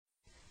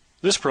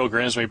This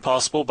program is made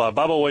possible by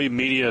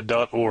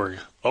BibleWayMedia.org,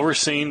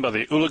 overseen by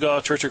the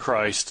Oologah Church of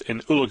Christ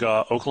in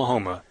Oologah,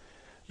 Oklahoma.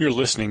 You're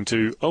listening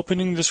to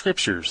Opening the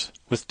Scriptures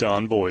with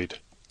Don Boyd.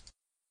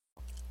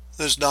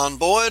 This is Don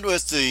Boyd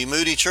with the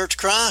Moody Church of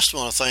Christ. I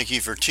want to thank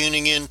you for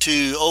tuning in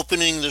to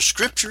Opening the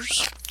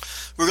Scriptures.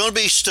 We're going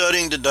to be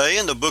studying today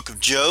in the book of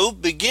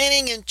Job,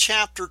 beginning in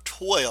chapter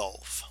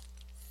 12.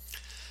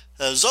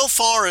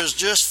 Zophar has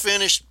just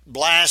finished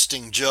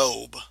blasting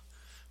Job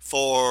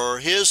for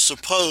his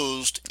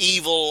supposed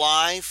evil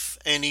life,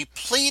 and he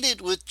pleaded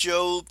with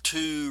Job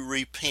to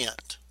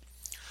repent.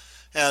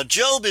 Now,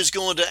 Job is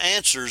going to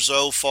answer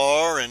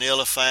Zophar and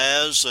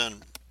Eliphaz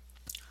and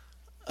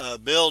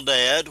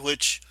Bildad,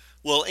 which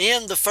will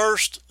end the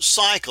first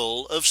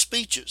cycle of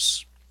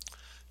speeches.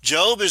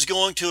 Job is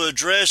going to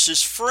address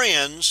his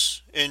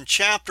friends in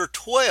chapter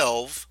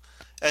 12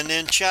 and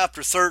then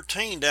chapter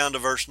 13 down to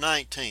verse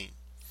 19.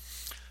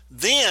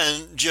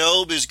 Then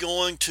Job is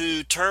going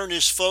to turn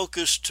his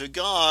focus to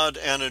God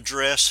and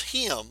address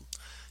him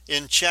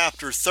in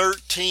chapter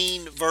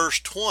 13, verse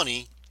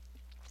 20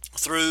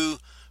 through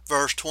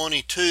verse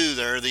 22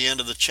 there, the end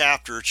of the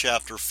chapter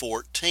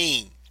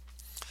 14.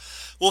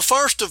 Well,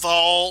 first of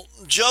all,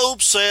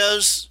 Job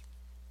says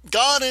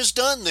God has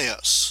done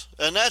this,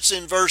 and that's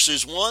in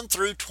verses 1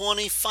 through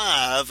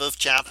 25 of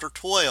chapter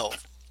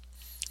 12.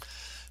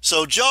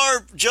 So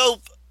Job,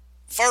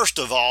 first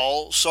of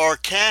all,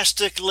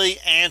 sarcastically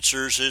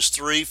answers his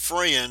three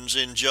friends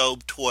in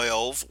Job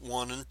 12,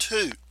 1 and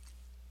 2.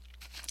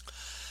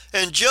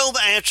 And Job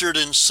answered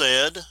and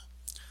said,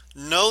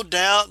 "No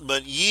doubt,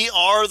 but ye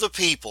are the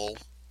people,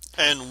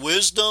 and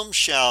wisdom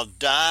shall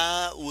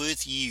die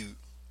with you."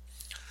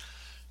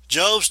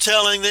 Job's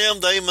telling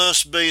them they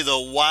must be the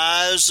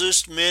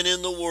wisest men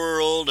in the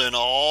world, and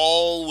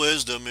all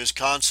wisdom is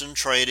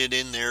concentrated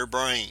in their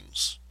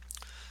brains.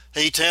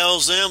 He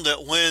tells them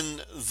that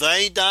when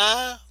they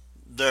die,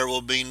 there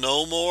will be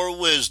no more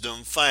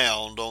wisdom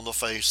found on the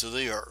face of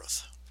the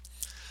earth.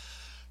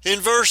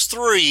 In verse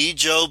 3,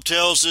 Job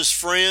tells his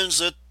friends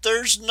that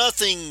there's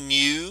nothing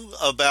new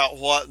about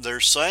what they're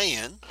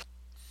saying.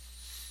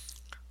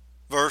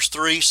 Verse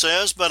 3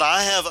 says, "But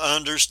I have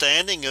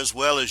understanding as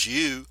well as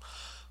you.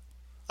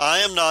 I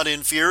am not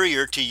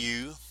inferior to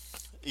you.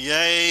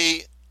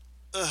 Yea,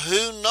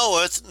 who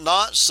knoweth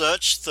not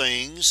such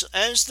things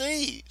as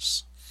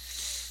these?"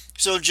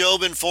 So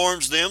Job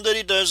informs them that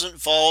he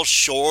doesn't fall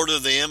short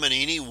of them in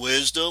any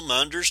wisdom,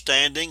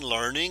 understanding,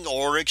 learning,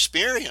 or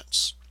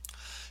experience.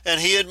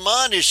 And he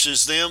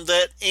admonishes them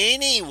that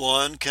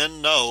anyone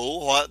can know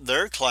what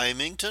they're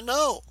claiming to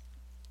know.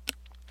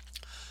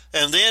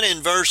 And then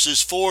in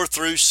verses 4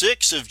 through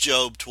 6 of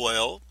Job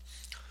 12,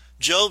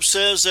 Job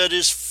says that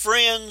his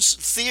friend's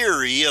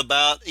theory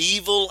about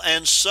evil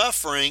and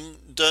suffering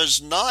does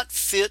not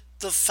fit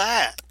the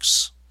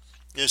facts.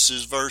 This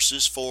is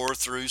verses 4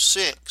 through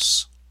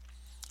 6.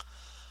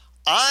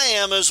 "I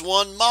am as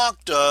one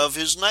mocked of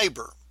his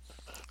neighbor,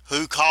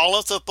 who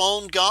calleth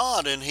upon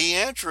God, and he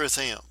answereth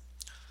him.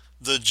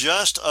 The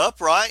just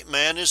upright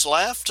man is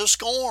laughed to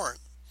scorn.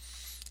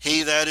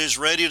 He that is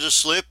ready to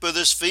slip with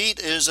his feet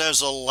is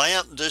as a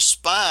lamp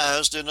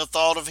despised in the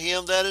thought of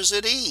him that is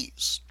at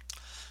ease.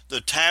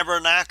 The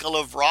tabernacle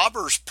of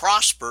robbers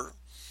prosper,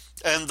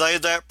 and they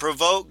that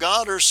provoke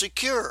God are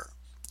secure,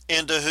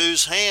 into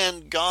whose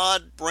hand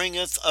God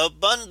bringeth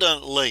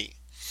abundantly."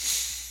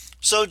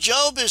 So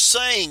Job is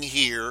saying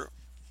here,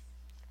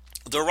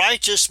 the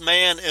righteous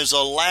man is a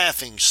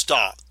laughing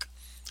stock,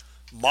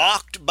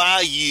 mocked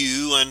by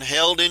you and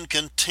held in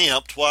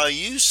contempt while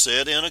you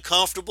sit in a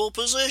comfortable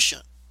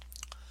position.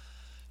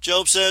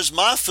 Job says,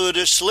 "My foot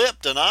has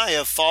slipped and I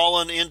have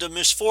fallen into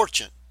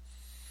misfortune."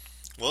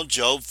 Well,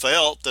 Job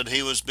felt that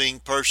he was being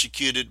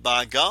persecuted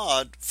by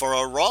God for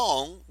a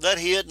wrong that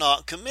he had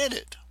not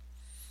committed.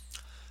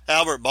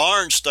 Albert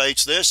Barnes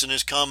states this in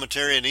his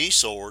commentary on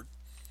Esau: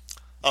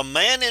 "A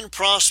man in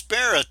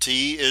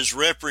prosperity is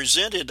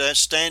represented as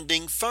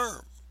standing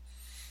firm.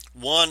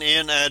 One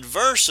in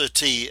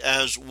adversity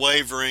as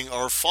wavering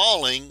or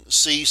falling.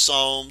 See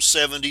Psalm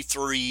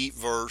 73,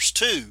 verse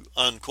 2,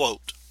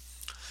 unquote.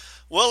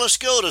 Well, let's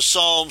go to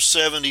Psalm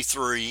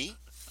 73,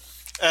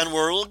 and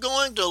we're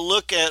going to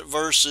look at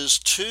verses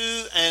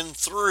 2 and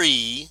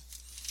 3,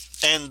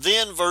 and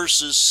then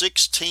verses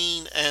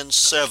 16 and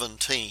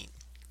 17.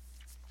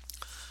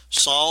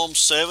 Psalm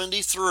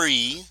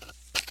 73,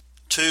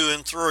 2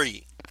 and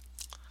 3.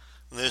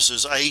 This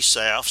is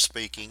Asaph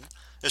speaking.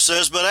 It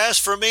says, "But as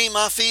for me,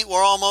 my feet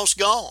were almost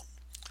gone.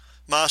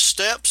 My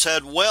steps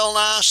had well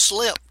nigh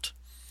slipped.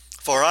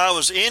 For I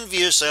was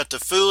envious at the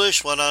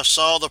foolish when I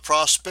saw the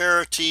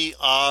prosperity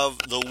of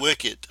the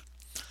wicked."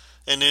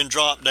 And then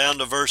drop down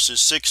to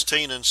verses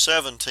 16 and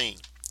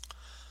 17.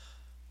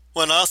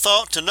 "When I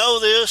thought to know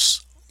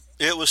this,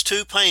 it was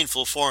too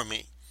painful for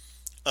me,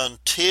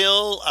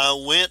 until I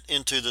went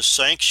into the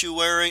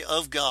sanctuary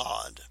of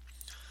God.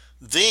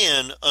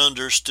 Then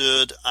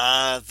understood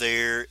I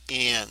their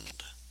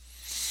end."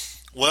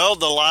 Well,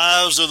 the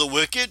lives of the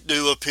wicked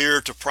do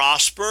appear to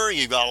prosper.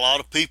 You've got a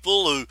lot of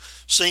people who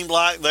seem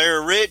like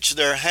they're rich,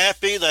 they're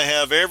happy, they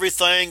have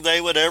everything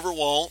they would ever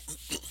want.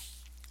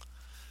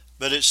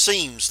 But it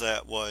seems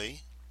that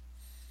way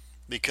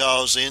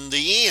because in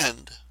the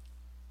end,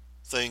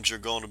 things are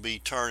going to be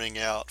turning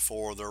out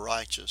for the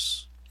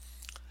righteous.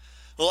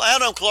 Well,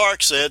 Adam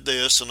Clarke said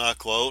this, and I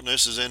quote, and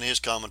this is in his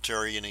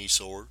commentary in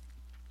Esor: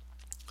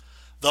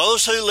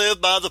 "Those who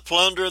live by the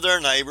plunder of their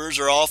neighbors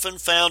are often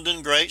found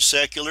in great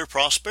secular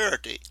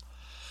prosperity,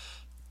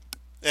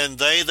 and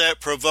they that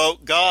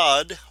provoke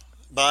God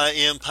by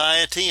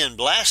impiety and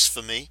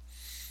blasphemy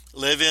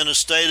live in a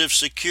state of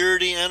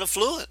security and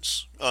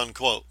affluence,"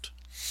 unquote.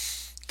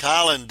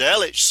 Keil and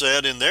Delitzsch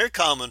said in their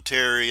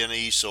commentary in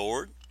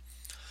Esor,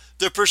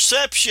 "The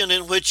perception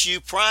in which you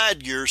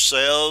pride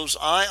yourselves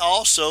I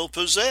also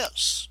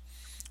possess.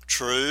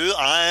 True,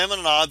 I am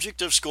an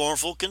object of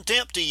scornful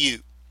contempt to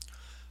you,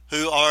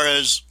 who are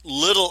as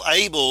little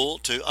able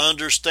to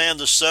understand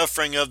the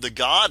suffering of the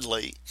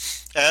godly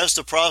as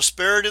the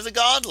prosperity of the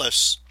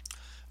godless.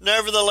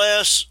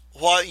 Nevertheless,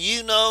 what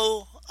you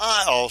know,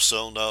 I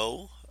also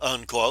know,"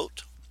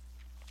 unquote.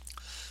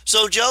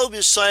 So Job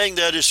is saying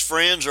that his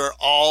friends are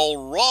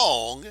all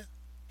wrong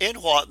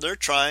in what they're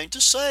trying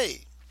to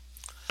say.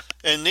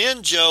 And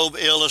then Job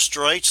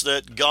illustrates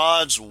that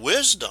God's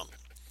wisdom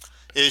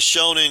is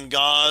shown in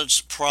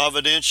God's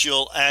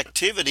providential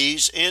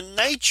activities in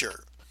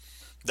nature.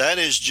 That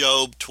is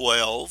Job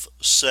 12,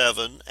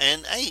 7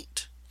 and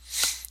 8.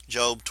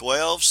 Job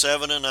 12,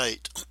 7 and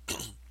 8.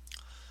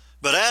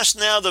 "But ask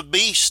now the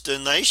beasts,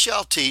 and they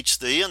shall teach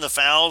thee, and the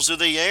fowls of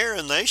the air,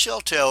 and they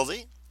shall tell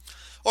thee.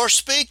 Or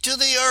speak to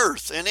the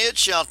earth, and it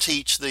shall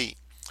teach thee,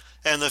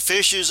 and the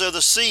fishes of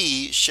the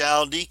sea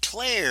shall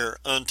declare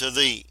unto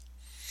thee."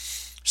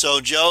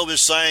 So Job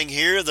is saying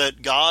here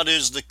that God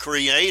is the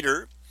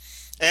creator,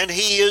 and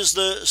he is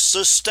the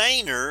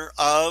sustainer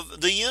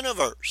of the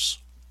universe.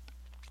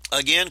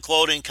 Again,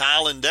 quoting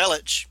Keil and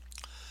Delitzsch,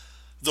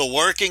 "The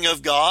working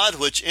of God,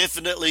 which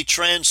infinitely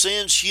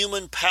transcends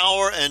human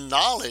power and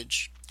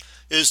knowledge,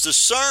 is the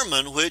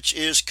sermon which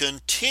is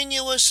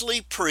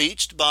continuously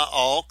preached by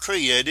all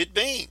created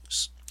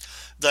beings.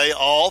 They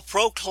all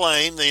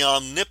proclaim the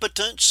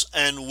omnipotence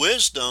and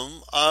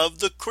wisdom of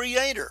the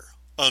Creator,"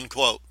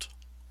 unquote.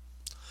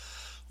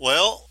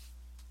 Well,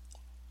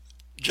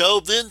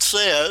 Job then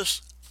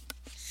says,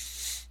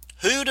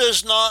 who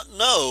does not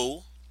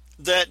know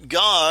that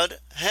God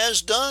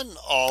has done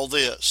all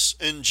this?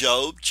 In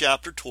Job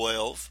chapter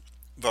 12,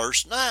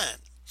 verse 9.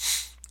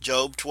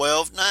 Job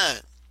 12,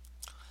 9.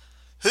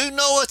 "Who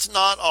knoweth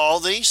not all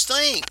these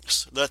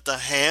things, that the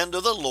hand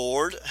of the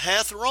Lord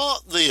hath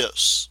wrought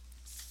this?"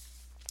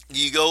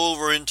 You go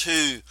over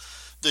into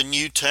the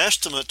New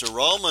Testament to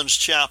Romans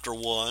chapter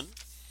 1,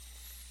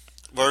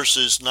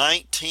 verses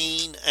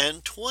 19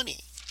 and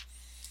 20.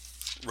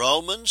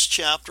 Romans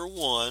chapter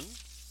 1,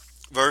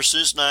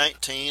 verses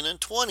 19 and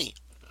 20.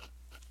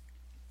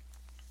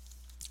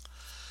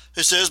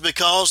 It says,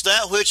 "Because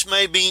that which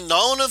may be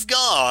known of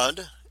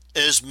God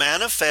is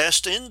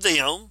manifest in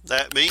them,"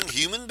 that being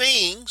human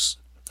beings,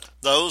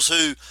 those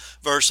who,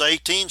 verse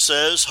 18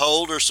 says,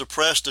 hold or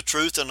suppress the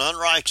truth in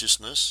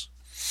unrighteousness.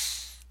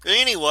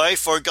 Anyway,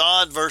 for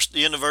God,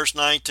 the end of verse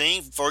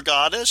 19, "For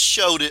God has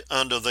showed it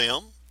unto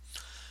them.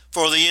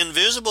 For the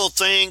invisible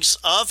things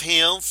of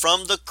him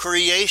from the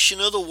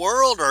creation of the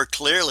world are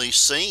clearly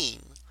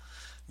seen,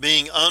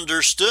 being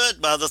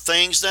understood by the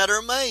things that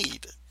are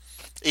made,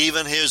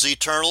 even his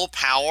eternal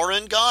power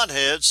and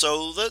Godhead,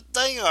 so that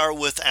they are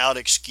without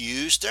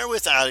excuse." They're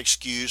without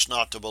excuse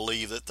not to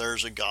believe that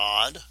there's a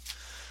God,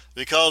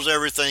 because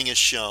everything is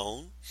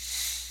shown.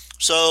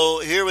 So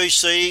here we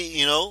see,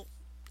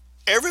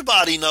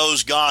 everybody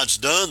knows God's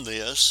done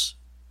this.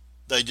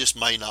 They just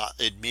may not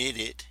admit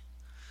it.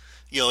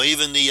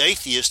 Even the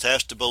atheist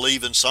has to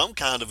believe in some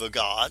kind of a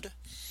God,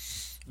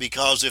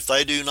 because if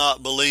they do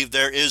not believe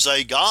there is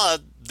a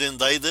God, then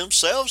they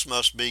themselves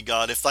must be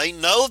God. If they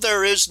know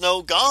there is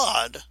no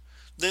God,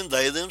 then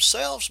they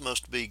themselves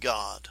must be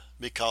God,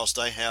 because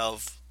they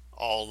have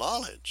all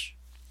knowledge.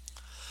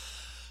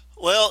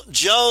 Well,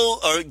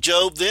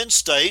 Job then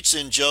states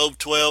in Job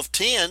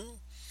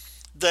 12:10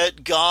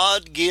 that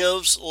God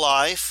gives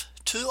life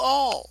to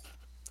all.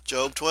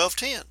 Job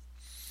 12:10.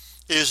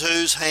 "Is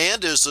whose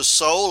hand is the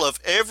soul of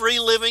every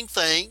living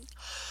thing,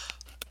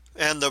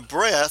 and the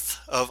breath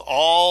of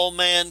all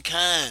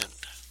mankind."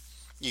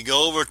 You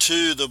go over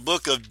to the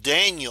book of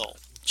Daniel,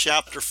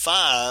 chapter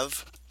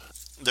 5,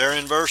 there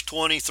in verse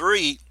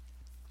 23,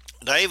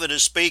 David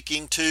is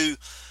speaking to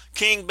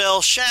King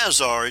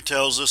Belshazzar. He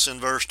tells us in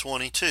verse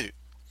 22.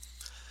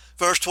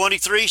 Verse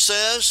 23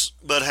 says,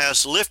 "But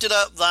hast lifted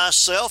up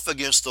thyself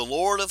against the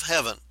Lord of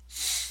heaven,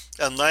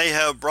 and they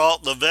have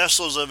brought the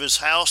vessels of his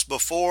house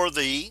before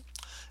thee,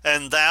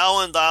 and thou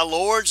and thy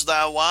lords,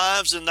 thy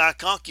wives, and thy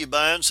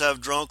concubines have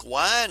drunk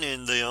wine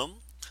in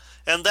them.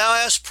 And thou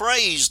hast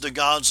praised the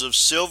gods of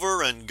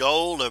silver and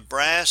gold, of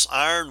brass,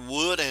 iron,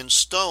 wood, and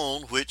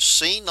stone, which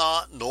see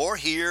not, nor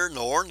hear,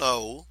 nor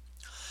know.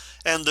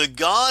 And the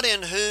God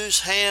in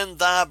whose hand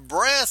thy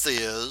breath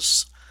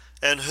is,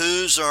 and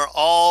whose are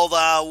all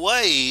thy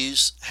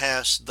ways,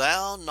 hast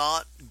thou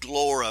not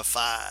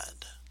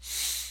glorified?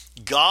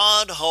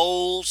 God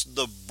holds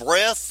the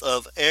breath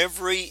of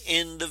every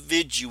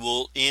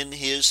individual in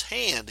his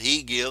hand.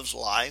 He gives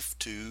life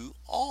to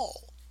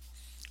all.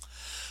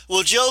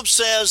 Well, Job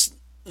says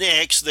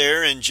next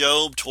there in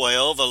Job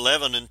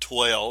 12:11 and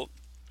 12,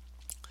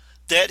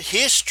 that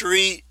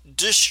history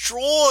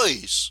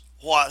destroys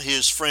what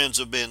his friends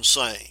have been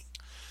saying.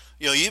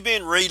 You've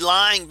been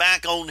relying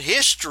back on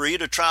history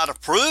to try to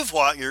prove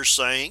what you're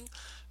saying,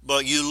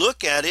 but you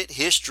look at it,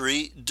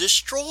 history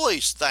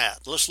destroys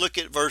that. Let's look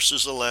at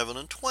verses 11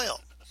 and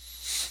 12.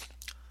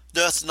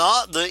 Doth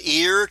not the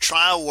ear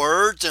try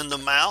words, and the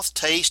mouth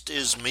taste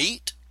his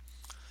meat?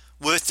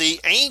 With the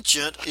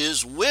ancient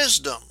is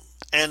wisdom,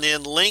 and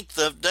in length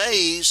of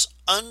days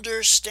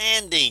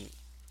understanding.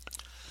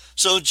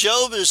 So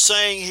Job is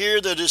saying here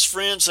that his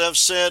friends have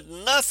said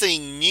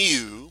nothing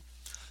new,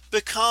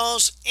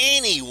 because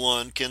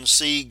anyone can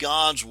see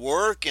God's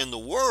work in the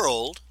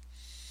world.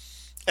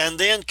 And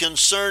then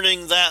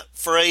concerning that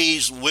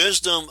phrase,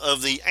 wisdom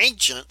of the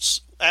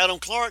ancients, Adam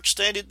Clarke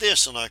stated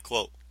this, and I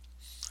quote,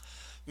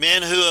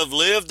 men who have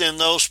lived in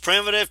those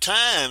primitive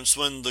times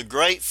when the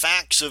great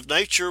facts of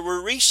nature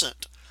were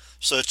recent,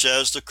 such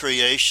as the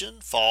creation,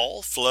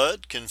 fall,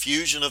 flood,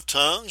 confusion of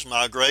tongues,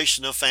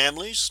 migration of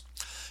families,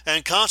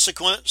 and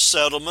consequent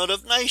settlement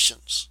of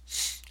nations,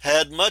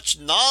 had much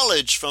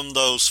knowledge from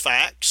those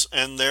facts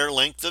and their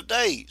length of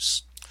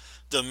days,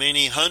 the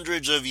many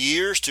hundreds of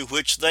years to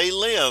which they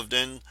lived,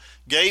 and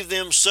gave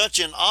them such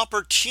an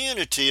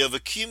opportunity of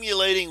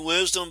accumulating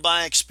wisdom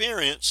by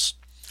experience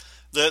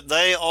that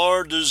they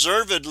are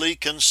deservedly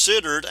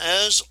considered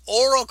as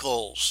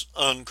oracles,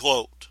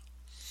 unquote.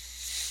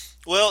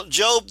 Well,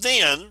 Job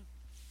then,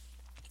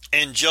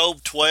 in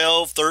Job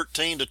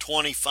 12:13 to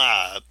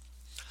 25,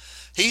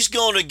 he's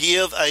going to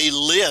give a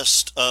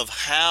list of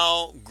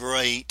how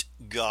great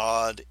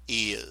God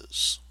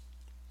is.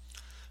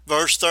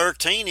 Verse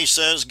 13, he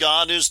says,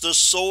 God is the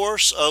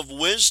source of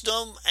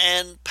wisdom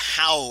and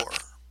power.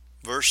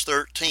 Verse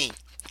 13,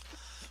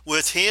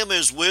 with him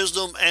is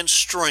wisdom and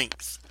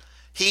strength.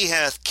 He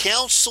hath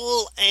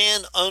counsel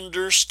and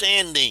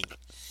understanding.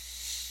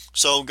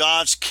 So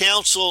God's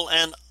counsel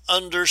and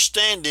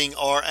understanding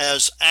are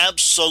as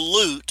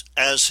absolute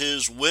as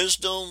his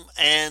wisdom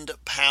and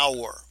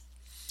power.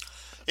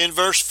 In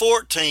verse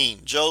 14,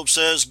 Job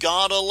says,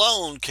 God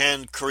alone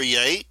can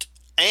create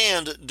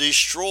and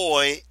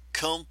destroy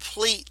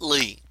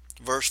completely.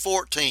 Verse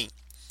 14,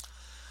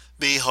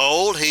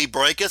 behold, he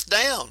breaketh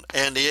down,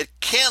 and it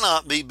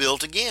cannot be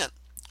built again.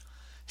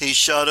 He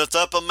shutteth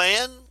up a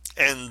man,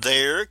 and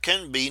there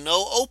can be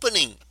no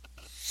opening.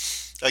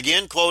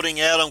 Again, quoting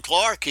Adam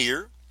Clarke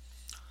here,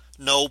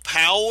 no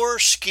power,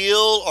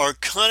 skill, or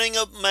cunning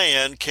of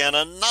man can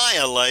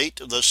annihilate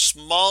the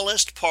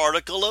smallest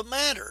particle of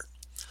matter.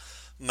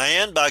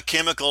 Man, by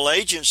chemical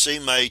agency,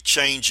 may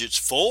change its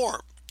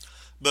form,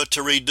 but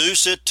to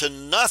reduce it to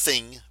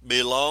nothing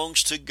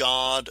belongs to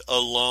God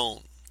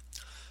alone.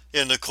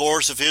 In the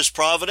course of his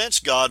providence,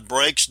 God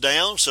breaks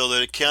down so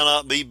that it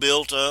cannot be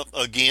built up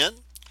again.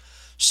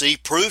 See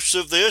proofs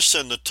of this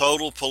in the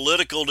total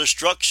political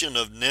destruction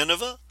of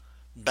Nineveh,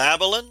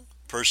 Babylon,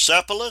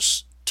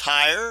 Persepolis,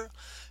 Tyre,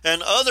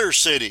 and other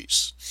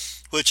cities,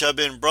 which have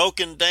been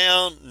broken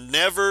down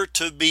never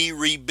to be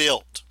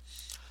rebuilt,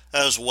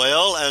 as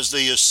well as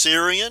the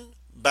Assyrian,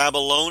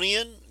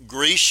 Babylonian,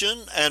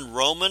 Grecian, and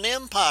Roman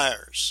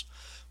empires,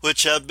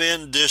 which have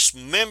been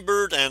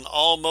dismembered and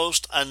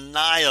almost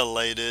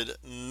annihilated,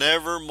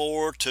 never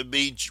more to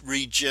be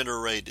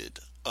regenerated,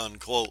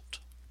 unquote.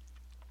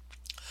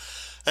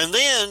 And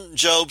then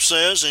Job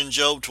says in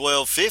Job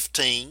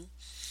 12:15,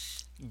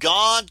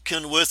 God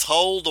can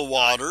withhold the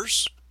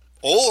waters,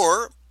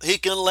 or he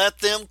can let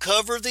them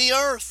cover the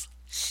earth.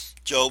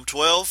 Job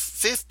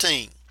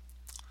 12:15,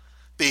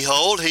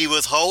 behold, he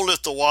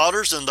withholdeth the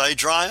waters, and they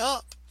dry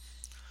up.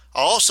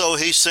 Also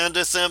he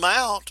sendeth them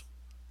out,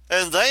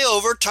 and they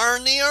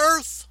overturn the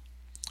earth.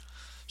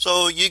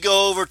 So you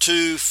go over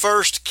to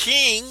 1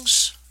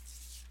 Kings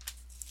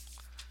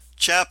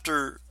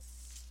chapter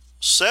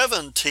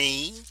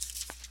 17.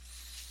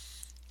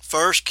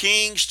 1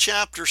 Kings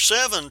chapter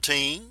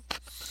 17.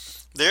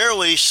 There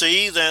we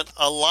see that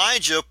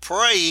Elijah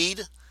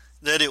prayed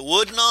that it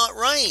would not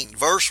rain.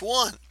 Verse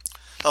 1.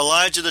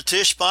 Elijah the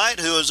Tishbite,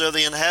 who was of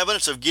the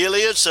inhabitants of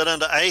Gilead, said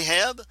unto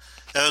Ahab,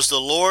 as the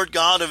Lord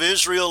God of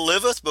Israel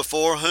liveth,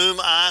 before whom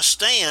I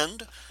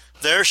stand,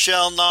 there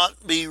shall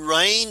not be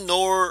rain,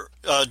 nor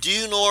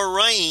dew, nor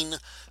rain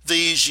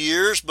these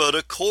years, but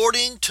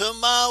according to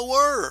my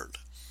word.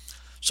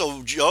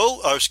 So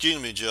Job,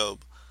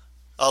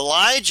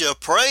 Elijah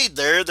prayed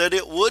there that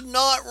it would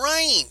not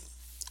rain.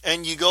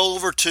 And you go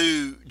over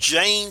to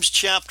James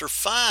chapter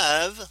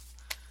 5,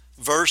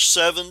 verse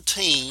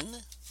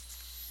 17.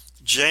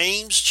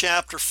 James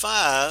chapter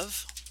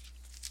 5,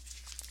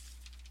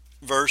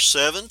 verse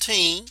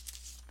 17.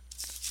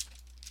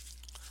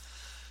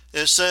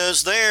 It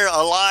says there,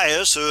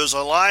 Elias, who is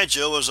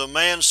Elijah, was a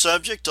man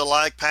subject to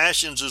like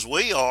passions as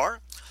we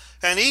are,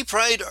 and he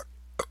prayed,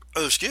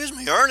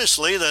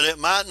 earnestly that it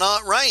might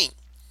not rain.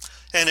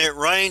 And it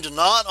rained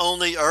not on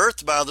the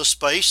earth by the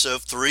space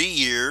of 3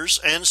 years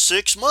and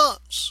 6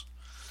 months.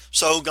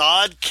 So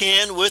God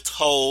can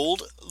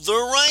withhold the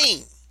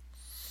rain.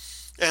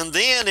 And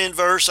then in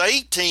verse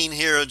 18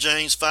 here of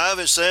James 5,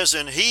 it says,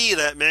 and he,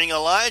 that being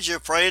Elijah,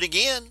 prayed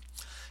again,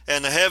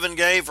 and the heaven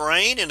gave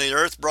rain, and the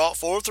earth brought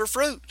forth her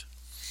fruit.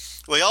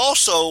 We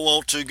also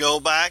want to go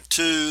back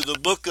to the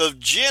book of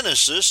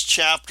Genesis,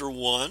 chapter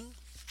 1,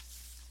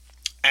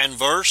 and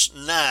verse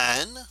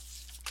 9.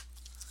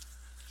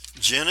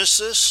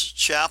 Genesis,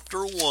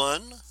 chapter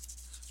 1,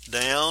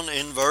 down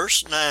in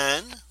verse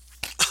 9.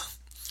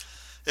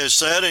 It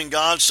said, and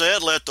God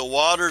said, let the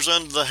waters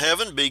under the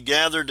heaven be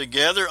gathered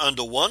together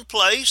unto one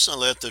place, and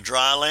let the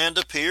dry land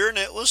appear, and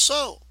it was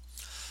so.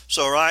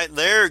 So right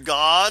there,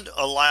 God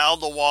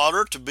allowed the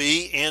water to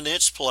be in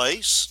its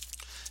place.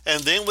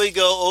 And then we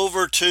go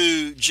over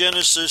to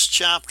Genesis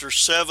chapter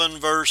 7,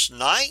 verse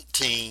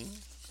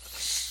 19.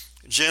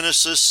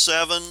 Genesis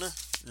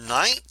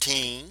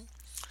 7:19.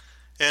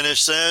 And it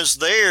says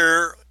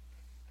there,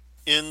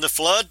 in the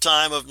flood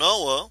time of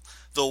Noah,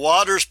 the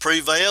waters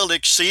prevailed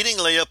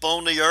exceedingly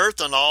upon the earth,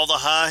 and all the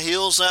high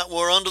hills that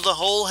were under the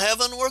whole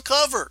heaven were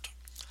covered.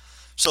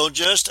 So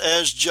just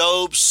as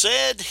Job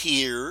said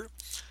here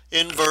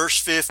in verse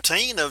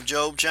 15 of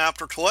Job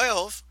chapter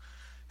 12,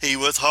 he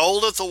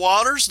withholdeth the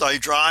waters, they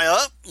dry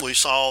up, we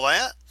saw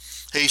that.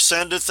 He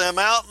sendeth them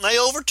out, and they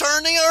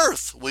overturn the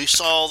earth. We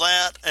saw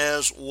that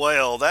as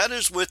well. That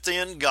is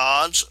within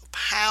God's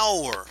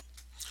power.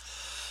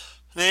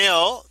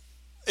 Now,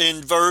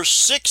 in verse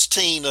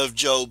 16 of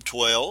Job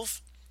 12,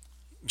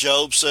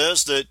 Job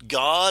says that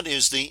God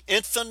is the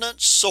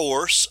infinite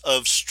source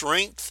of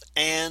strength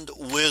and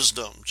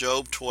wisdom.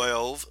 Job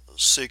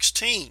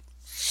 12:16.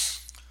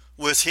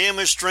 With him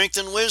is strength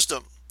and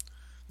wisdom.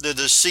 The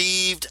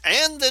deceived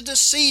and the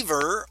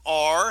deceiver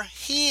are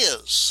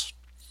his.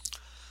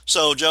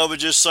 So Job is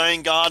just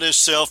saying God is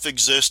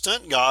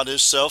self-existent, God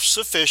is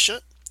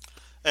self-sufficient,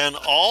 and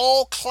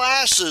all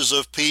classes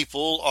of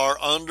people are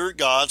under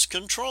God's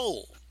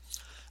control.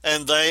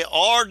 And they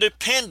are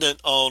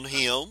dependent on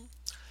him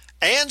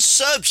and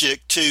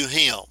subject to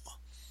him.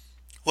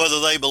 Whether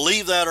they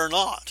believe that or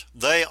not,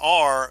 they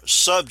are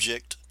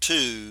subject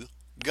to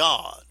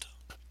God.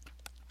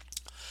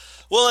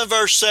 Well, in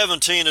verse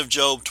 17 of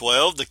Job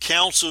 12, the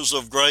counsels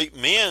of great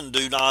men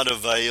do not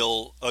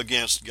avail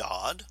against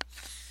God.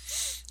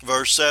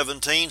 Verse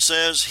 17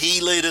 says, he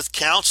leadeth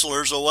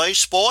counselors away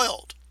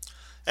spoiled,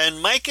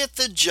 and maketh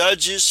the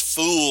judges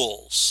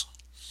fools.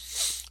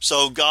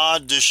 So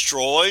God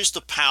destroys the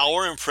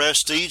power and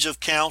prestige of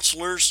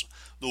counselors,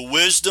 the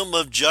wisdom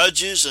of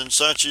judges and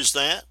such as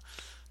that.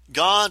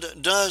 God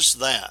does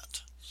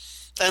that.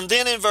 And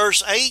then in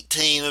verse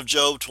 18 of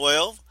Job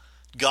 12,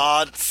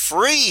 God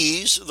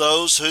frees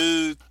those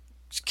who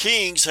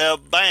kings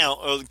have bound,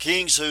 or the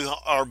kings who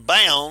are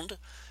bound,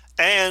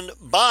 and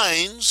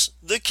binds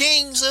the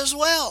kings as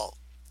well.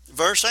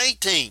 Verse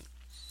 18,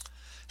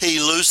 he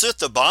looseth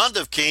the bond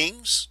of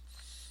kings,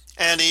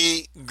 and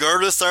he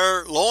girdeth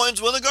their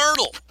loins with a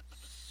girdle.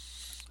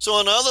 So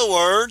in other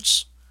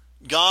words,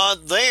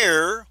 God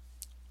there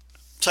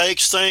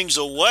takes things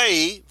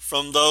away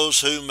from those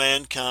who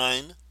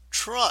mankind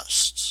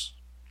trusts.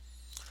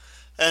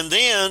 And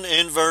then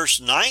in verse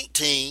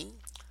 19,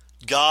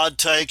 God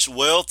takes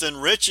wealth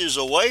and riches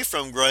away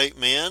from great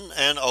men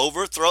and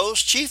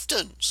overthrows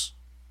chieftains.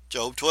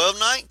 Job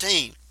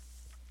 12:19.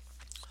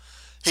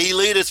 He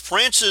leadeth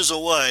princes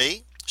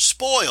away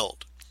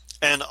spoiled,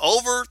 and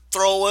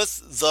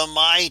overthroweth the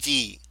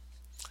mighty.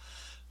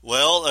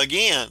 Well,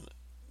 again,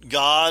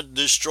 God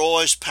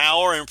destroys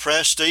power and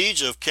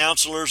prestige of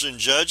counselors and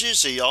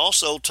judges. He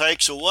also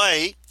takes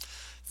away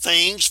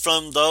things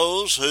from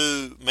those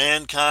who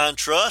mankind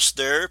trust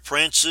there.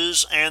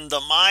 Princes and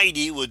the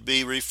mighty would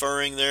be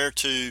referring there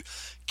to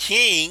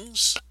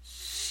kings.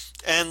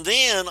 And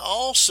then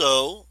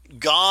also,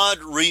 God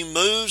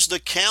removes the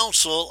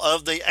counsel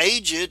of the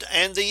aged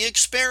and the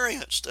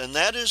experienced. And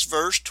that is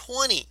verse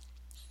 20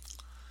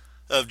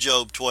 of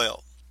Job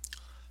 12.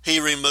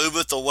 He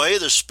removeth away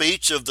the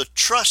speech of the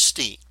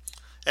trusty,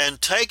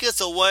 and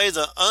taketh away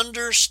the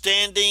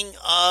understanding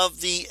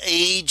of the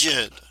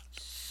aged.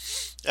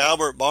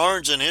 Albert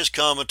Barnes, in his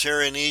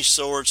commentary on East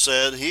Sword,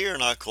 said here,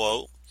 and I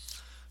quote,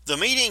 the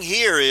meaning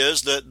here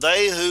is that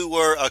they who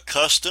were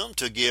accustomed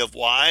to give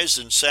wise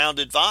and sound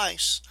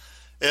advice,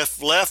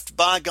 if left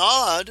by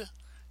God,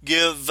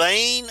 give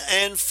vain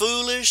and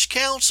foolish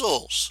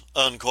counsels,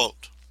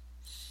 unquote.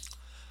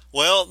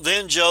 Well,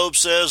 then Job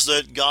says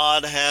that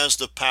God has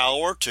the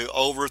power to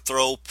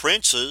overthrow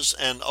princes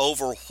and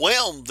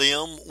overwhelm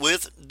them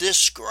with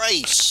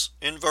disgrace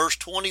in verse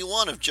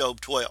 21 of Job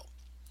 12.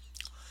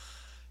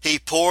 He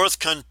poureth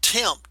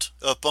contempt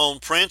upon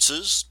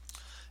princes,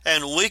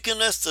 and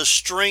weakeneth the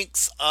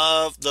strength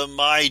of the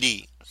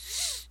mighty.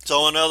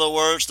 So in other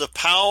words, the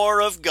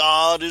power of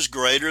God is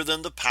greater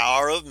than the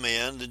power of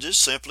men. It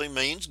just simply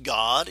means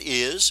God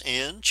is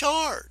in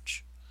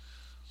charge.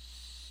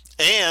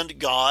 And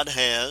God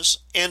has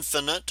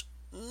infinite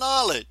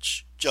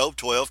knowledge. Job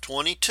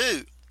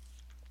 12:22.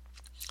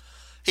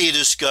 He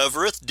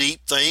discovereth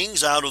deep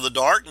things out of the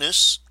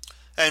darkness,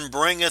 and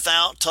bringeth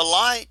out to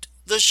light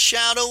the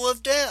shadow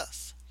of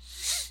death.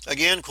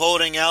 Again,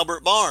 quoting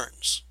Albert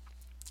Barnes.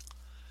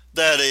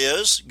 That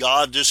is,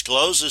 God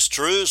discloses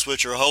truths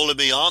which are wholly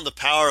beyond the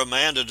power of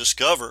man to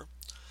discover,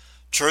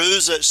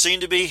 truths that seem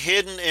to be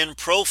hidden in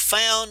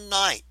profound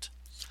night.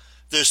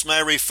 This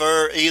may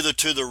refer either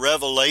to the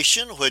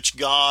revelation which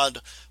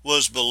God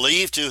was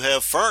believed to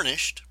have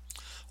furnished,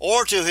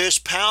 or to his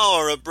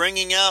power of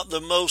bringing out the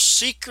most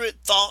secret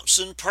thoughts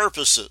and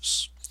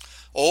purposes,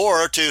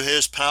 or to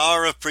his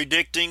power of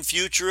predicting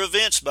future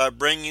events by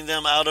bringing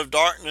them out of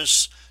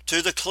darkness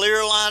to the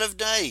clear light of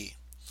day,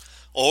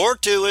 or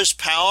to his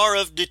power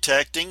of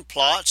detecting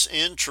plots,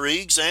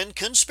 intrigues, and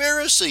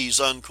conspiracies,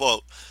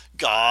 unquote.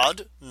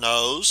 God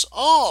knows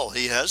all.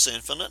 He has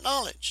infinite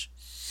knowledge.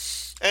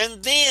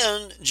 And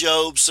then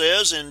Job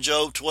says in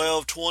Job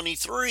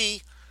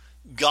 12:23,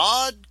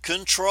 God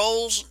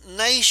controls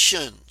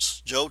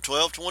nations. Job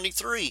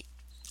 12:23.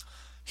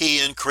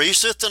 He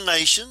increaseth the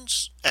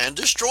nations and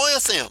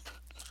destroyeth them.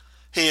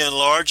 He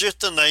enlargeth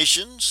the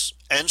nations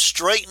and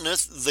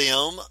straighteneth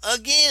them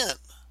again.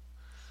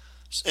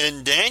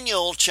 In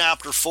Daniel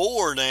chapter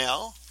 4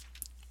 now,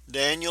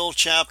 Daniel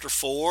chapter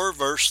 4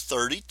 verse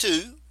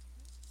 32.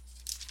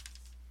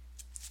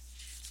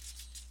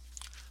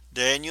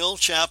 Daniel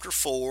chapter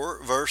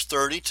 4 verse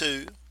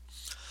 32.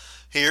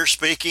 Here,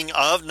 speaking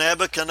of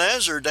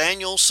Nebuchadnezzar,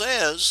 Daniel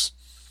says,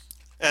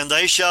 And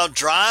they shall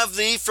drive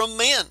thee from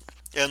men,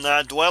 and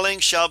thy dwelling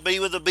shall be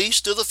with the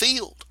beasts of the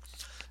field.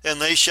 And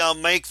they shall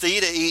make thee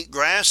to eat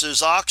grass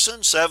as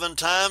oxen. 7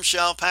 times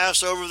shall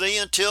pass over thee,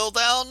 until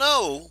thou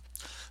know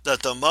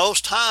that the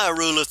Most High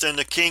ruleth in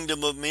the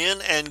kingdom of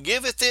men, and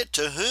giveth it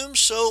to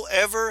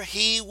whomsoever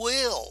he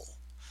will.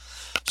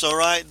 So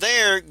right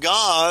there,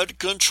 God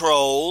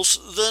controls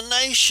the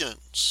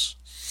nations.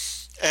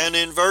 And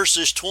in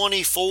verses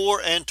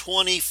 24 and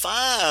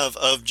 25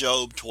 of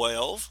Job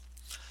 12,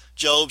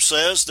 Job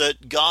says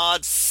that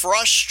God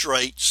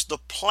frustrates the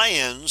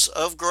plans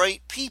of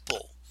great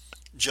people.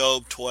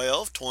 Job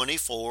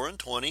 12:24 and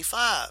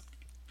 25.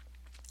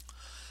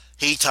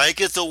 He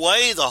taketh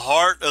away the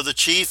heart of the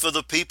chief of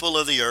the people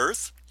of the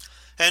earth,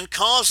 and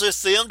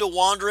causeth them to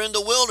wander in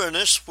the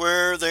wilderness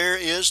where there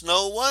is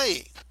no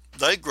way.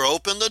 They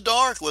grope in the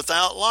dark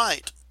without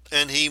light,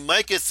 and he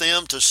maketh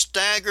them to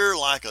stagger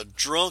like a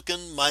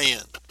drunken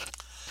man.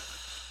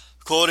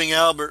 Quoting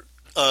Adam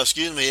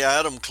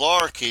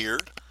Clarke here,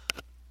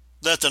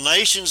 that the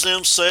nations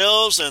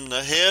themselves and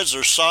the heads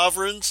or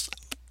sovereigns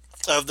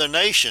of the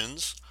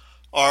nations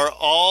are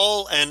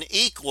all and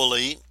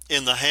equally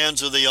in the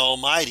hands of the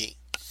Almighty.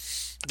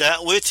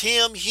 That with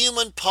him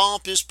human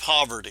pomp is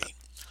poverty,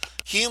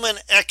 human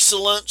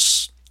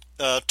excellence,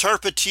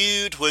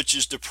 turpitude, which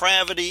is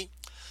depravity,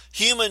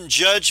 human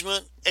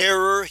judgment,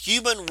 error,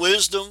 human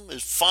wisdom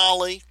is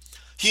folly,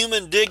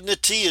 human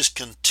dignity is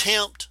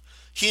contempt,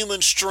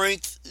 human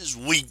strength is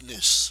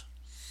weakness.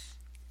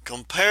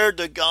 Compared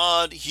to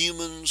God,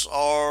 humans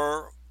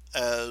are,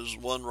 as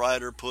one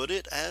writer put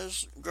it,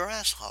 as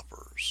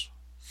grasshoppers.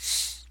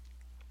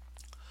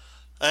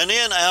 And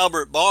in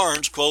Albert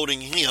Barnes,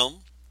 quoting him,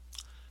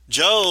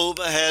 Job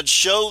had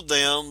showed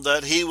them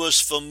that he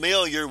was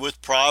familiar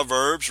with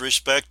proverbs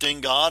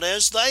respecting God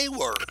as they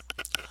were,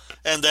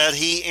 and that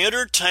he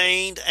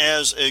entertained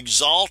as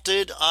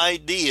exalted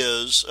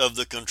ideas of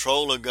the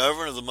control and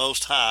government of the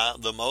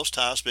Most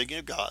High, speaking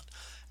of God,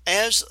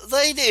 as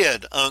they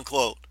did,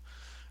 unquote.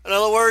 In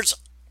other words,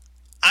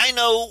 I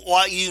know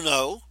what you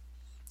know.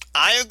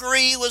 I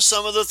agree with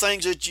some of the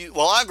things that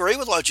I agree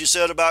with what you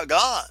said about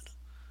God,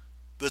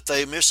 but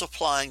they're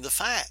misapplying the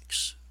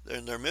facts,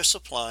 and they're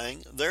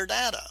misapplying their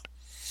data.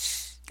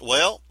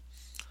 Well,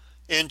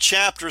 in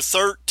chapter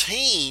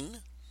 13,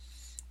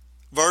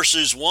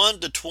 verses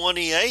 1 to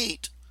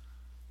 28,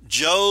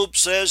 Job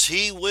says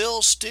he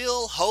will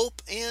still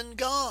hope in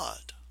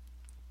God.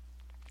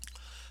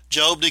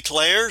 Job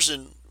declares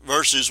in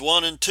verses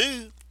 1 and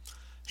 2,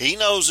 he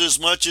knows as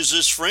much as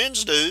his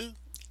friends do,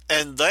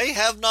 and they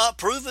have not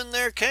proven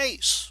their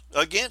case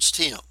against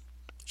him.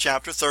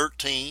 Chapter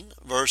 13,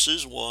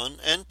 verses 1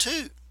 and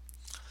 2.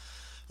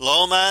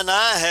 Lo, mine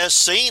eye hath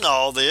seen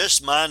all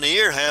this, mine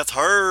ear hath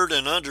heard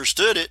and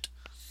understood it.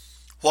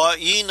 What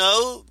ye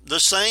know, the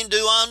same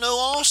do I know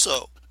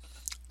also.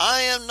 I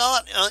am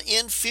not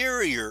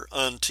inferior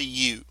unto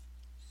you.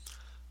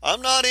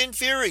 I'm not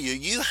inferior.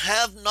 You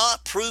have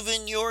not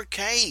proven your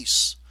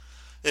case.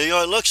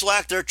 It looks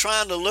like they're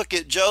trying to look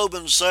at Job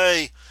and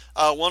say,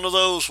 one of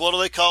those, what do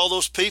they call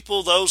those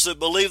people? Those that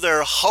believe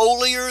they're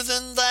holier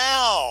than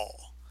thou.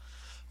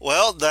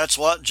 Well, that's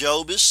what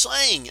Job is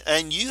saying,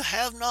 and you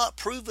have not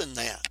proven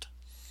that.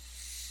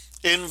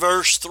 In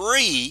verse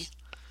 3,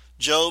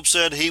 Job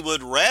said he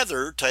would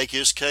rather take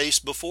his case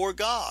before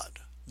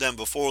God than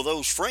before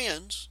those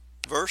friends.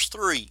 verse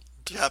 3,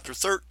 chapter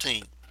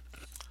 13.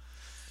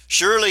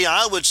 Surely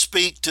I would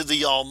speak to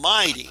the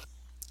Almighty,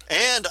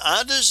 and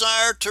I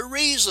desire to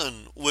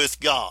reason with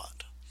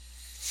God.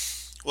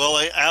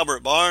 Well,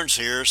 Albert Barnes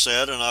here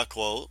said, and I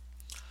quote,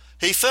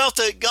 he felt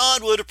that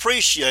God would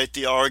appreciate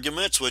the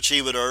arguments which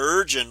he would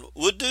urge and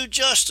would do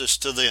justice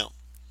to them.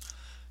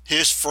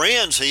 His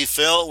friends, he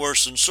felt, were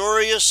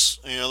censorious,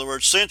 in other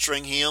words,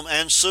 censoring him,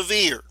 and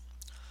severe.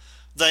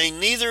 They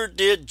neither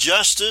did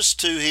justice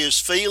to his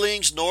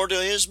feelings nor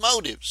to his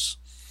motives.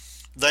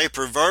 They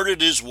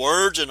perverted his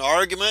words and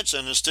arguments,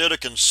 and instead of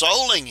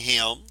consoling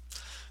him,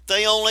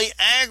 they only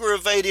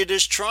aggravated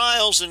his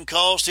trials and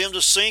caused him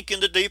to sink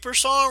into deeper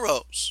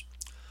sorrows.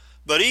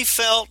 But he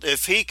felt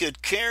if he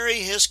could carry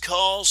his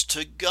cause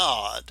to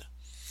God,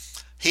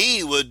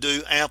 he would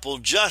do ample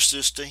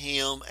justice to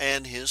him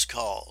and his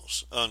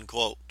cause,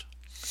 unquote.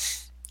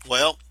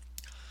 Well,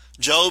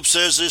 Job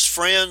says his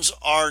friends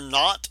are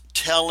not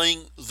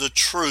telling the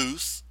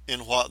truth in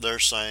what they're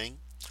saying,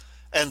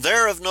 and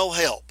they're of no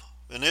help.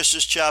 And this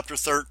is chapter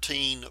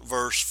 13,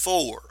 verse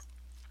 4.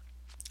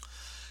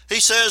 He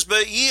says,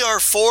 but ye are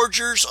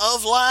forgers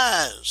of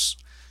lies.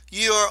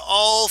 Ye are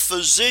all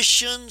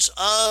physicians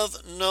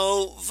of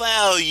no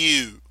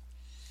value.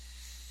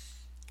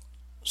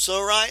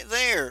 So right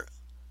there,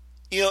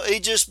 he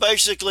just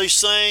basically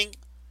saying,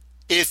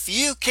 if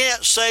you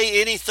can't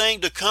say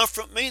anything to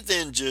comfort me,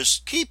 then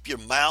just keep your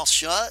mouth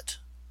shut.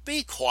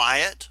 Be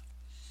quiet.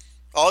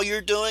 All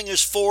you're doing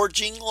is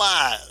forging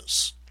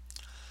lies.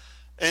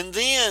 And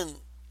then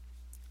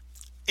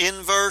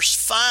in verse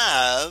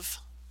 5,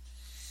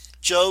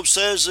 Job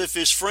says if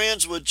his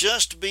friends would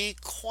just be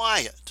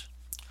quiet.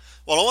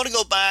 Well, I want to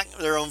go back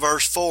there on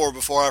verse 4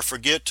 before I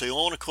forget to. I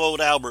want to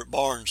quote Albert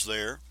Barnes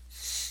there.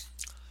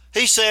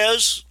 He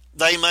says,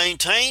 they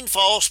maintained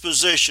false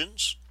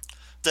positions.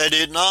 They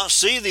did not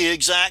see the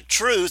exact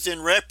truth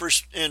in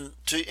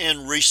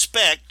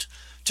respect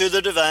to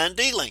the divine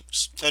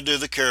dealings and to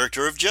the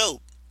character of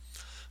Job.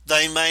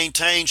 They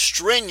maintained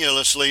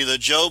strenuously that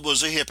Job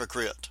was a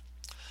hypocrite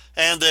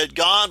and that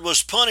God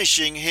was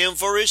punishing him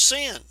for his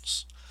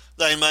sins.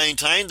 They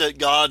maintained that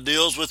God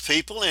deals with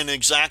people in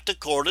exact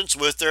accordance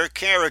with their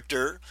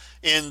character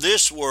in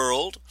this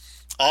world,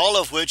 all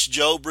of which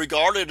Job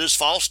regarded as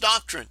false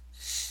doctrine,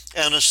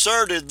 and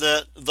asserted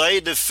that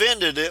they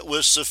defended it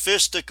with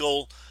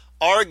sophistical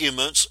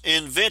arguments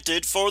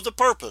invented for the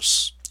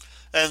purpose,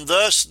 and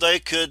thus they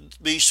could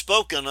be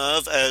spoken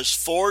of as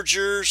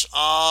forgers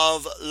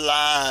of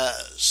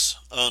lies,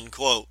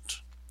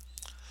 unquote.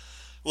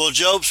 Well,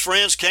 Job's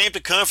friends came to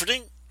comfort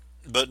him,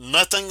 but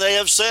nothing they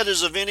have said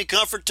is of any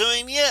comfort to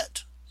him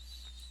yet.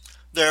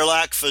 They're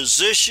like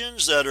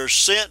physicians that are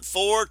sent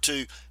for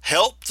to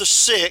help the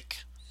sick,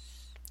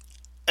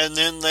 and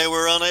then they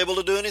were unable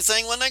to do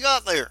anything when they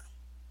got there.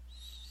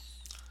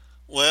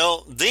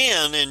 Well,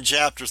 then in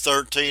chapter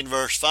 13,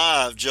 verse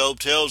 5, Job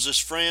tells his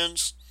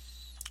friends,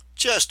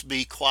 just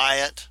be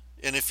quiet,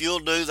 and if you'll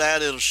do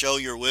that, it'll show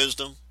your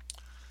wisdom.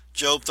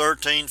 Job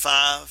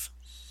 13:5.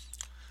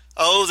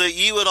 Oh, that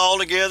ye would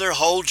altogether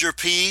hold your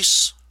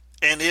peace,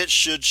 and it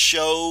should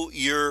show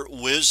your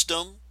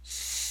wisdom.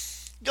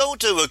 Go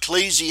to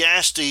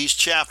Ecclesiastes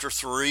chapter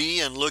 3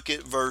 and look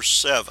at verse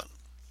 7.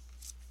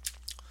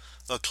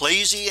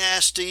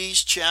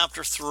 Ecclesiastes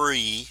chapter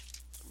 3,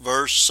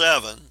 verse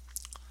 7.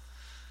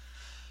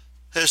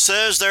 It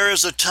says, there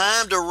is a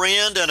time to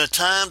rend and a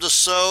time to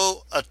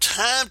sow, a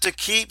time to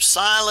keep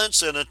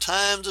silence and a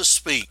time to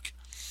speak.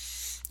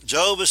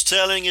 Job is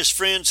telling his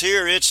friends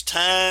here, it's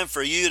time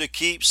for you to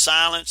keep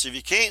silence. If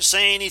you can't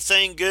say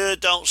anything good,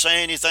 don't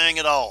say anything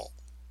at all.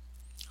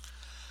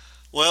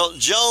 Well,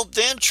 Job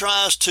then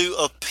tries to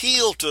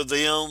appeal to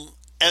them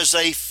as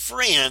a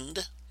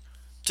friend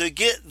to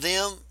get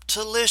them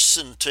to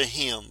listen to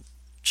him.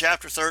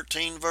 Chapter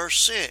 13, verse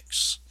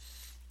 6.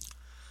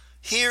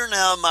 Hear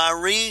now my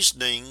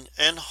reasoning,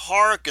 and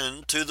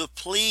hearken to the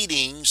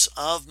pleadings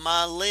of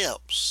my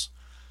lips.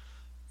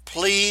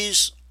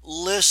 Please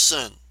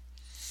listen.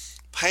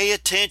 Pay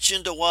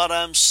attention to what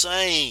I'm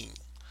saying.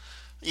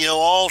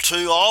 All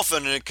too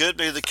often, and it could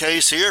be the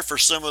case here for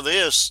some of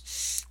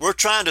this, we're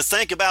trying to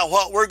think about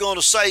what we're going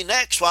to say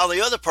next while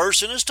the other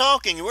person is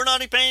talking, and we're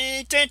not paying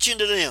any attention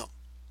to them.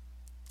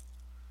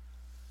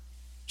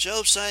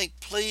 Job's saying,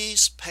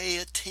 please pay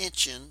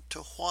attention to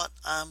what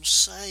I'm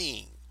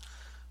saying.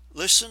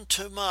 Listen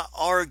to my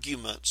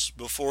arguments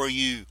before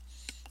you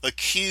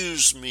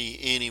accuse me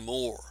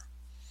anymore.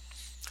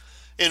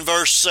 In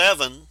verse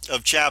 7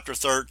 of chapter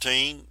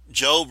 13,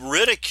 Job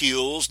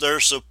ridicules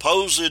their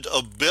supposed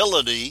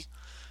ability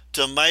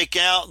to make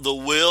out the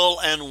will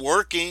and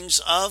workings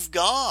of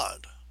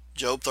God.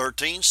 Job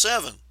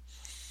 13:7.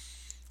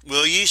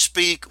 Will ye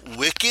speak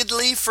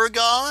wickedly for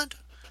God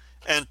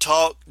and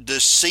talk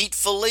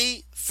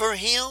deceitfully for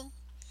him?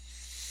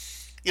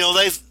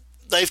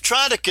 They've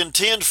tried to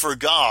contend for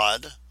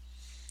God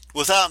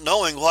without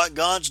knowing what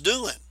God's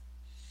doing.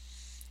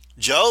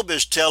 Job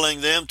is telling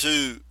them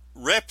to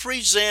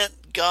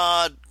represent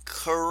God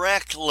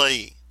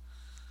correctly.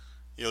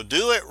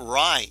 Do it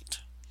right.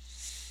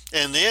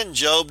 And then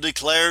Job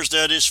declares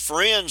that his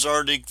friends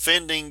are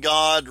defending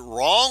God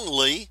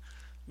wrongly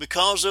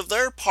because of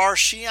their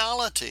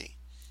partiality.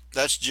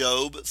 That's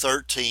Job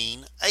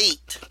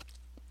 13:8.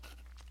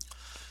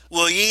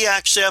 Will ye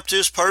accept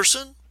his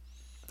person?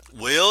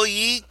 Will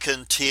ye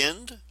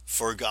contend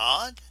for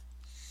God?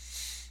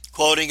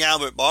 Quoting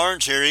Albert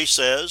Barnes here, he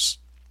says,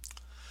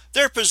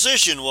 their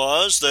position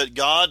was that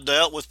God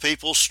dealt with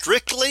people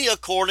strictly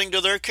according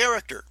to their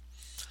character,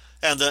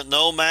 and that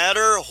no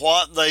matter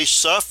what they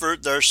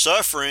suffered, their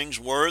sufferings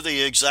were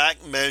the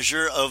exact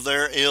measure of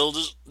their ill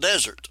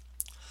desert.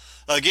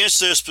 Against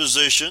this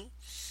position,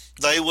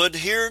 they would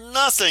hear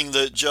nothing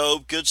that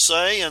Job could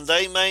say, and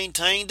they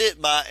maintained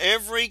it by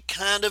every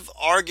kind of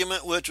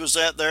argument which was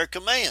at their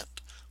command,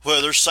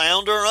 whether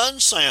sound or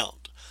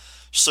unsound,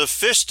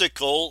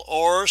 sophistical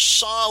or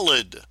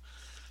solid.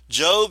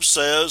 Job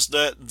says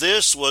that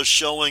this was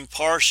showing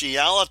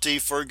partiality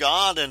for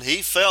God, and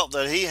he felt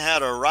that he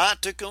had a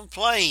right to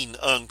complain,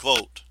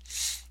 unquote.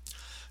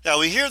 Now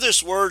we hear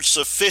this word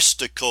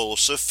sophistical,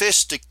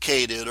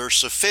 sophisticated, or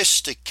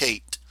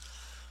sophisticate.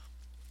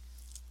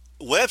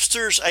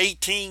 Webster's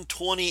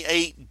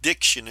 1828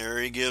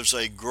 dictionary gives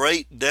a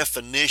great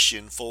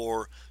definition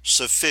for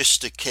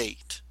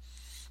sophisticate,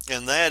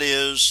 and that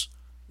is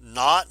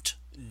not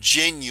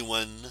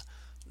genuine,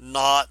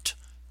 not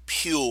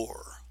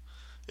pure.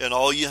 And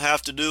all you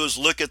have to do is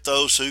look at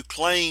those who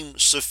claim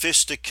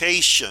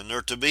sophistication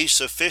or to be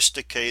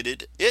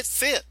sophisticated. It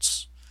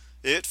fits.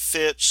 It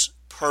fits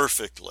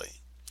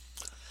perfectly.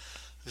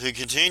 To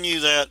continue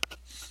that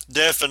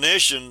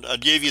definition, I'll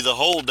give you the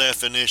whole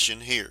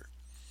definition here.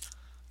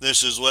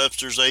 This is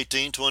Webster's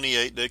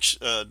 1828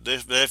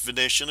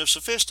 definition of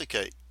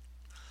sophisticate.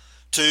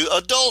 To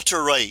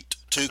adulterate,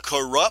 to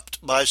corrupt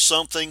by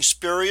something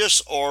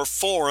spurious or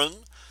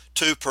foreign,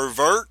 to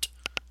pervert,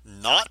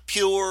 not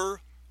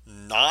pure,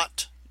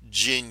 not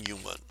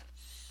genuine.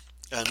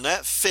 And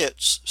that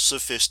fits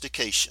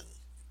sophistication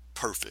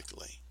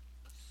perfectly.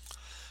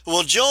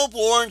 Well, Job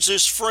warns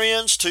his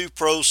friends to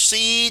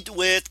proceed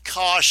with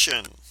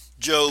caution.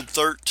 Job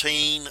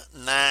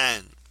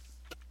 13:9.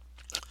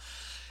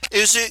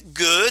 Is it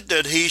good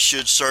that he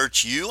should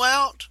search you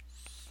out?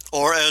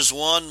 Or as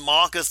one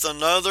mocketh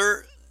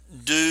another,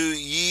 do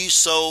ye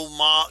so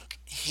mock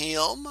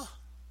him?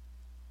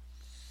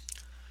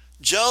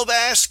 Job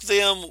asked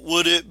them,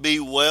 would it be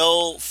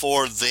well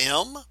for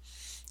them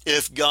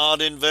if God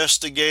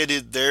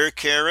investigated their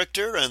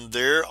character and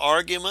their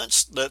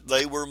arguments that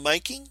they were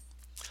making?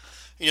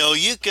 You know,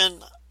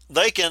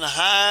 they can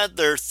hide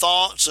their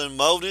thoughts and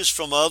motives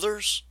from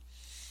others,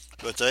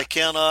 but they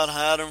cannot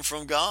hide them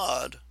from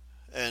God,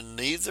 and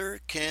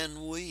neither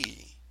can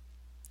we.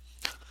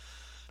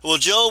 Well,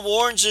 Job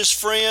warns his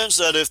friends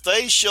that if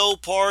they show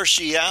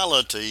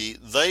partiality,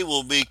 they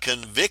will be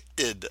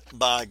convicted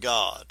by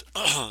God.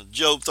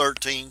 Job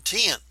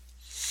 13:10.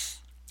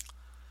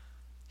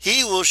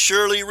 He will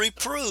surely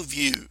reprove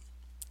you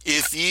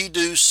if ye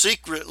do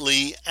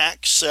secretly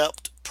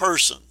accept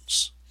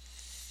persons.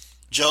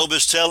 Job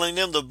is telling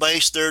them to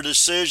base their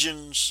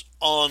decisions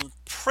on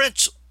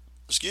principle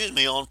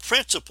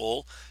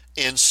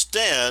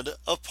instead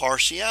of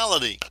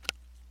partiality.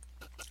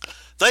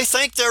 They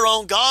think they're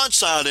on God's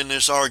side in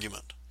this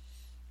argument,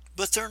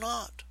 but they're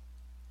not.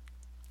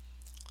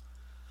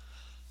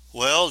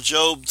 Well,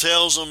 Job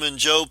tells them in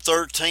Job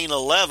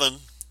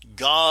 13:11,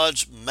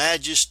 God's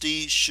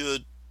majesty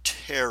should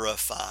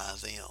terrify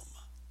them.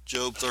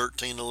 Job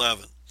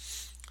 13:11.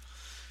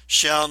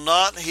 Shall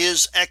not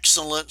his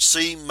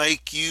excellency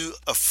make you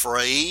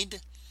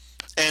afraid,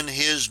 and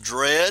his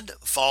dread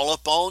fall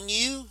upon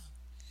you?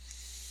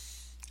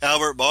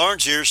 Albert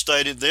Barnes here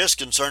stated this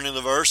concerning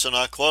the verse, and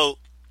I quote,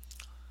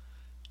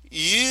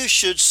 you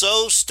should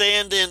so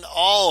stand in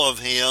awe of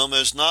him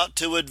as not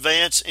to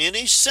advance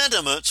any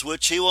sentiments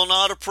which he will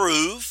not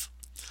approve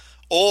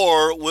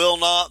or will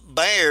not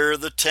bear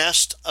the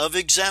test of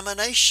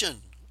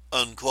examination,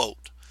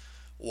 unquote.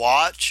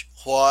 Watch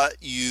what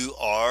you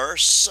are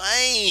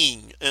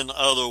saying. In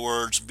other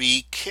words,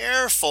 be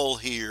careful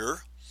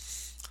here.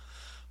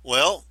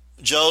 Well,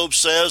 Job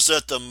says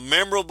that the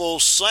memorable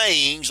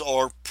sayings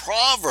or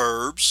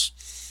proverbs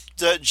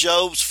that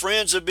Job's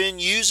friends have been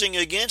using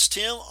against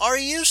him are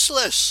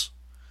useless.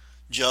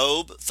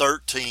 Job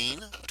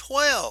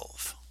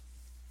 13:12.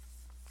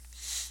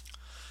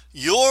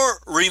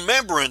 Your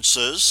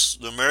remembrances,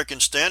 the American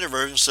Standard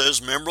Version says,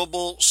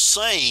 memorable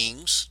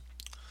sayings,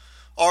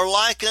 are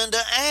like unto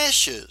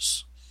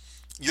ashes,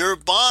 your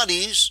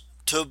bodies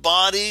to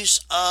bodies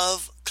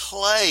of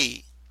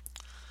clay.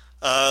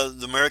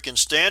 The American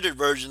Standard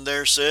Version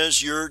there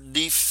says your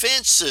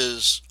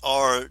defenses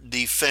are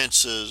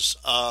defenses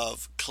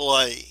of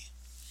clay.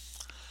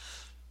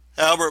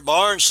 Albert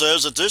Barnes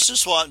says that this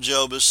is what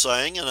Job is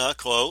saying, and I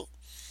quote,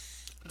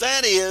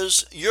 that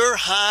is, your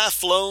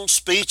high-flown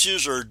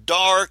speeches are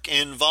dark,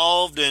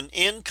 involved, and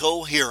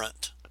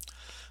incoherent.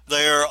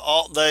 They are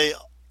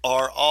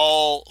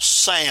all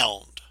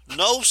sound,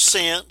 no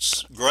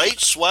sense, great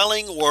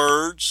swelling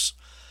words,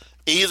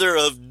 either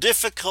of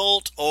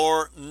difficult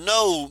or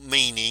no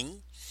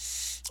meaning,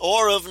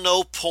 or of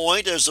no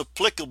point as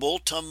applicable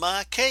to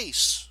my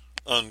case,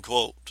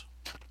 unquote.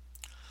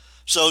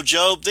 So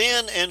Job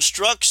then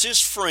instructs his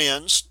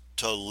friends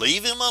to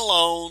leave him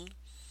alone,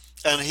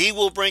 and he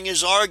will bring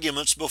his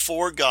arguments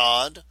before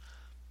God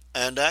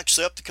and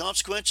accept the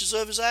consequences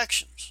of his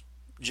actions.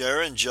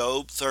 There in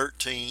Job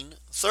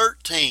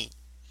 13:13.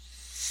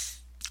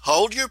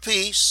 Hold your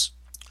peace,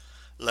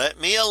 let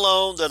me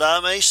alone that I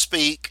may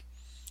speak,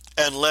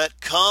 and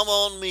let come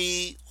on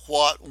me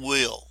what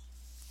will.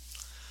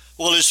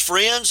 Well, his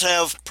friends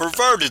have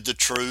perverted the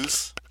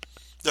truth.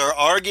 Their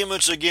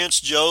arguments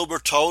against Job are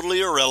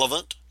totally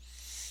irrelevant,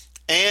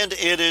 and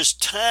it is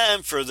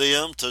time for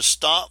them to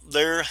stop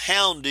their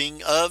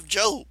hounding of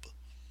Job.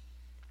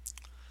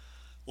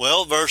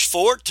 Well, verse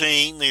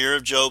 14 here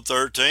of Job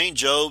 13,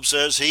 Job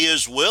says he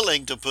is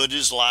willing to put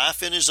his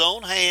life in his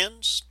own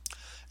hands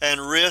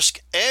and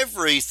risk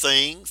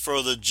everything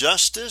for the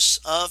justice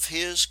of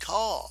his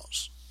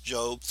cause.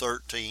 Job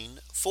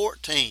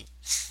 13:14.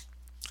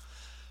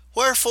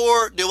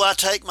 Wherefore do I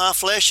take my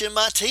flesh in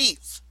my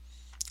teeth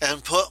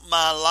and put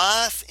my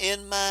life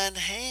in mine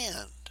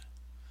hand?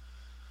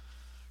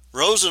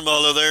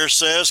 Rosenmuller there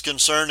says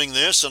concerning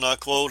this, and I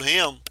quote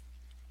him,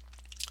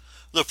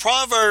 the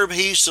proverb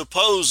he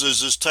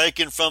supposes is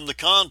taken from the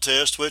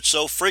contest which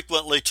so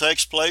frequently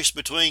takes place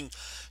between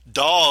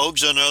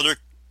dogs and other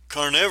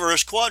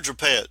carnivorous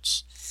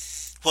quadrupeds,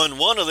 when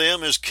one of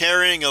them is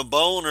carrying a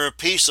bone or a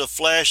piece of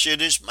flesh in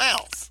his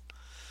mouth,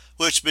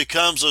 which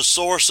becomes a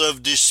source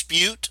of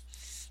dispute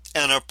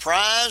and a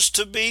prize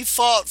to be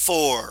fought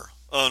for,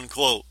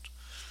 unquote.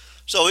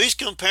 So he's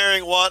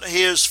comparing what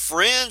his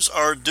friends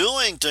are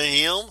doing to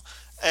him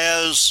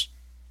as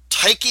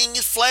taking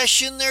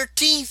flesh in their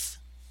teeth.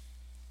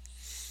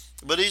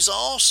 But he's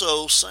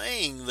also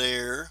saying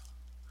there,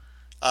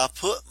 I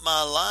put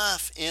my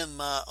life in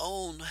my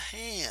own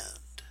hand.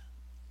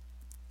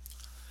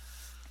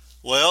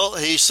 Well,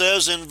 he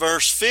says in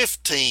verse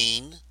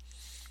 15,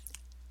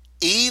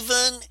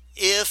 even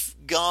if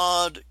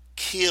God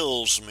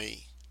kills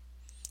me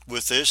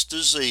with this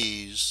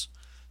disease,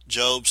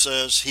 Job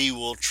says he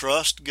will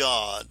trust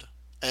God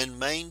and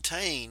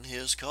maintain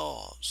his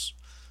cause.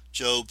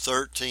 Job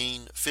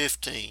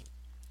 13:15.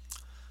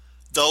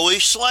 Though he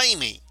slay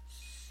me,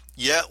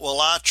 yet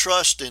will I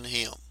trust in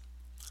him,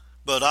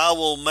 but I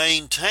will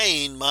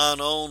maintain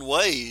mine own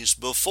ways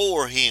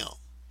before him.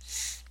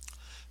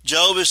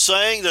 Job is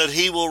saying that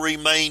he will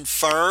remain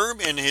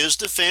firm in his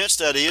defense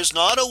that he is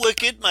not a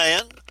wicked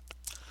man,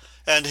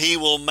 and he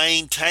will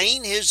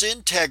maintain his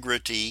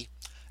integrity,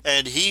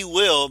 and he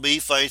will be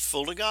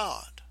faithful to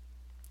God.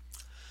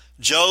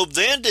 Job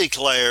then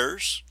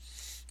declares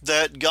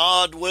that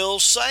God will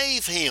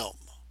save him,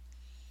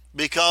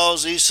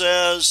 because he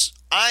says,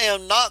 I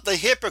am not the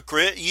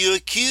hypocrite you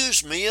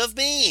accuse me of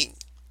being,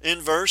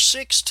 in verse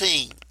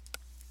 16.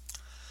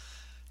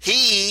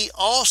 He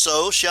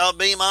also shall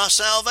be my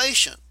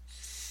salvation,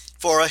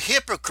 for a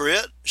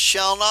hypocrite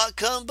shall not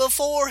come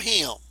before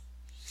him.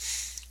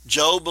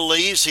 Job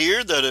believes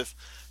here that if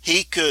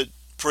he could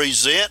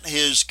present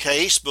his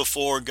case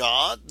before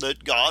God,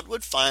 that God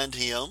would find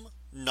him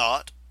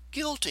not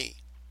guilty.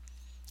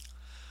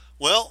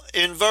 Well,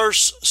 in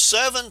verses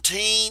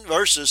 17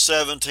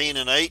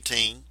 and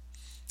 18,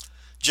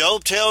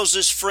 Job tells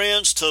his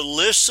friends to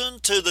listen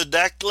to the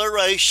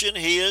declaration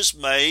he has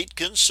made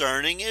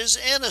concerning his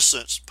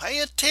innocence. Pay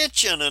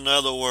attention, in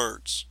other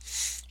words.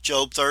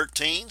 Job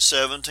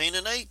 13:17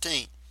 and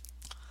 18.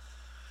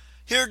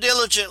 Hear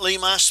diligently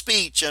my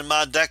speech and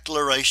my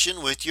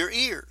declaration with your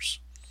ears.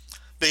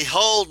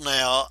 Behold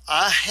now,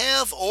 I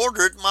have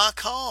ordered my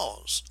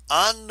cause.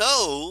 I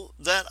know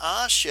that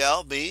I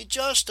shall be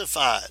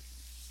justified.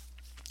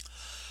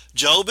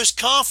 Job is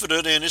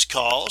confident in his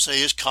cause.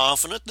 He is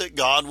confident that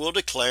God will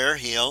declare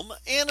him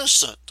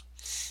innocent.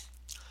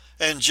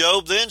 And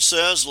Job then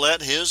says,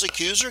 let his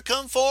accuser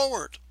come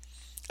forward,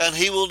 and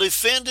he will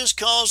defend his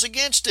cause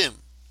against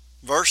him.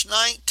 Verse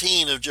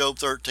 19 of Job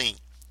 13.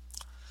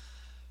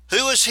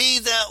 Who is he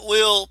that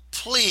will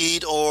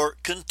plead or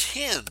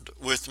contend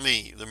with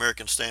me? The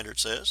American Standard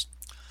says.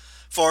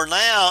 For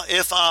now,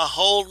 if I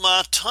hold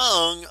my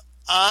tongue,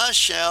 I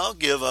shall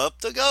give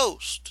up the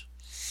ghost.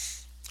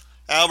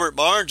 Albert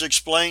Barnes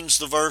explains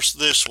the verse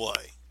this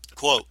way,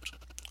 quote,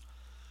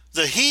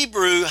 the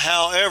Hebrew,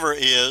 however,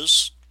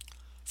 is,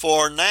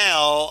 for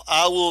now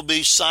I will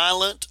be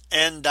silent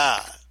and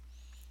die.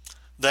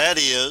 That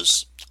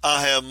is,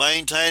 I have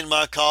maintained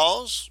my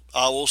cause,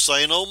 I will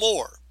say no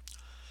more.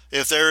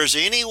 If there is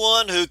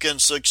anyone who can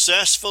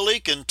successfully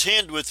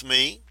contend with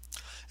me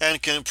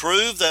and can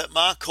prove that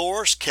my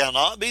course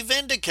cannot be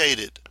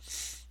vindicated,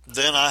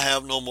 then I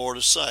have no more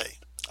to say.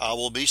 I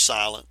will be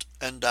silent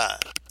and die.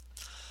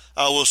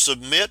 I will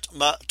submit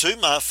to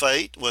my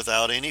fate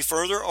without any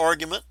further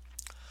argument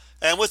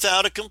and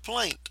without a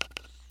complaint.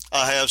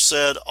 I have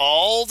said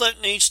all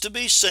that needs to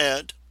be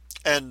said,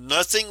 and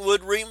nothing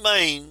would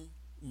remain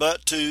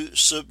but to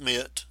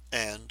submit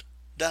and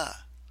die,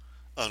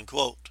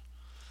 unquote.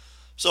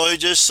 So he's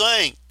just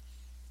saying,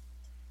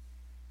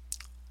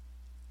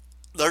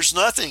 there's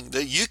nothing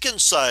that you can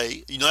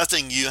say,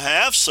 nothing you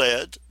have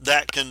said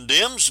that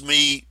condemns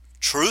me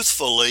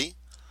truthfully,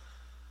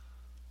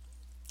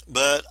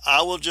 but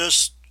I will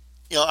just,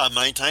 I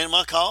maintain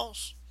my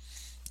cause.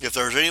 If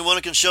there's anyone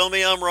who can show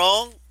me I'm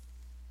wrong,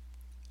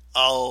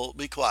 I'll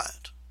be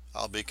quiet.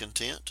 I'll be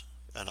content,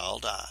 and I'll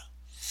die.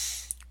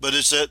 But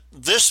it's at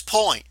this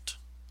point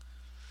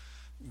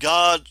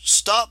God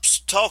stops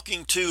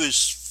talking to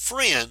his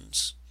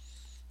friends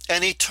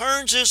and he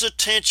turns his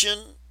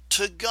attention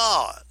to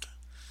God.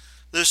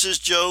 This is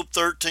Job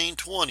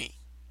 13:20.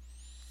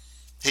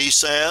 He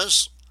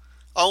says,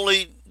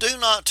 "Only do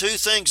not two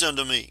things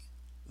unto me,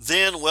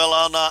 then will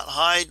I not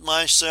hide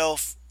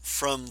myself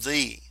from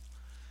thee."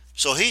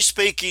 So he's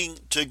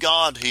speaking to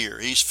God here.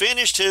 He's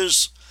finished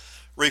his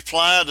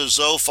reply to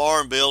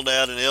Zophar and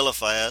Bildad and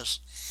Eliphaz.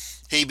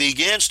 He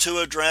begins to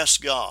address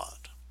God.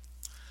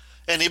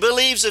 And he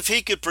believes if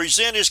he could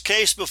present his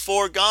case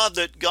before God,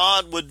 that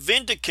God would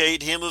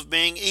vindicate him of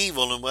being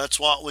evil. And that's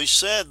what we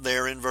said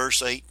there in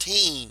verse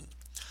 18.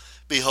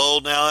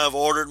 "Behold, now I have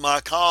ordered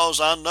my cause.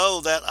 I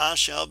know that I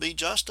shall be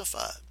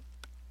justified."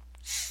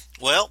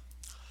 Well,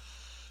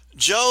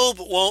 Job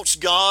wants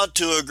God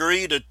to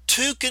agree to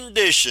two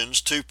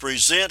conditions to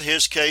present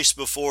his case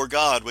before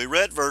God. We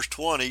read verse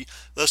 20.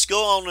 Let's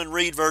go on and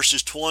read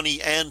verses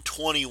 20 and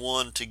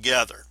 21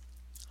 together.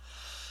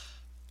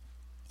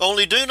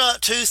 "Only do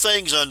not two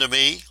things unto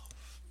me,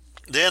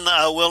 then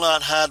I will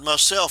not hide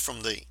myself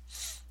from thee.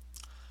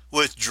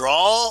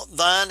 Withdraw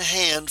thine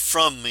hand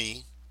from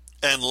me,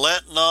 and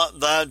let not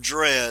thy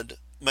dread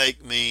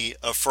make me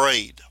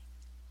afraid."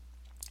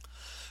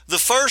 The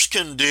first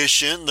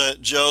condition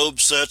that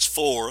Job sets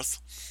forth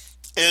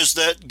is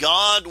that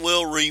God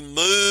will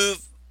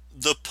remove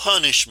the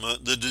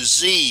punishment, the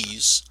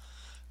disease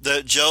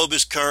that Job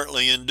is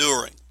currently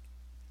enduring.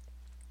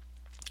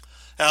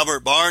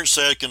 Albert Barnes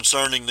said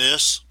concerning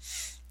this,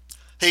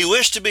 he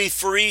wished to be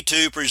free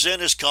to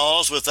present his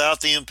cause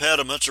without the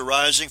impediments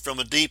arising from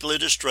a deeply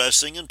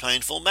distressing and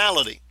painful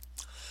malady.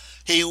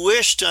 He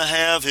wished to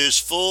have his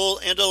full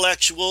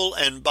intellectual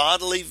and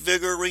bodily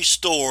vigor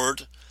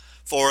restored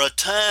for a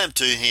time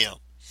to him.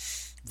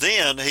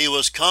 Then he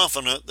was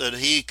confident that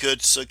he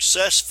could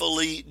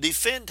successfully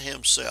defend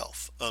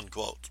himself,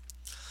 unquote.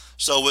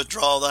 So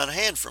withdraw thine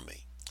hand from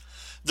me.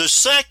 The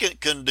second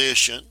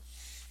condition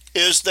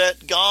is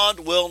that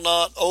God will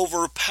not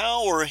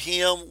overpower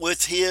him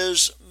with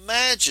his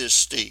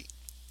majesty.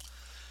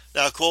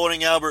 Now,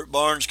 quoting Albert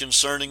Barnes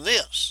concerning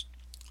this,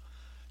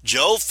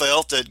 Job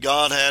felt that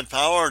God had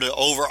power to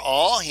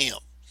overawe him,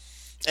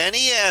 and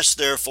he asked,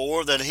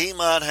 therefore, that he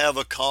might have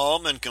a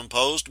calm and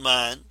composed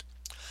mind,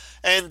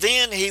 and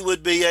then he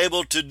would be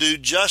able to do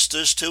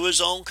justice to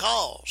his own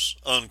cause,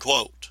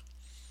 unquote.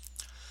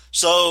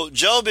 So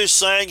Job is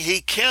saying he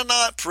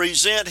cannot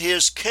present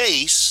his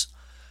case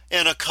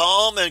in a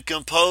calm and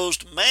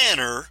composed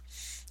manner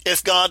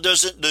if God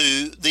doesn't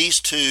do these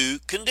two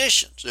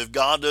conditions, if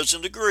God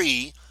doesn't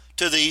agree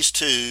to these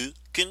two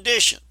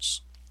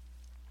conditions.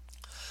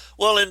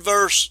 Well, in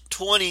verse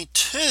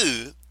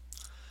 22,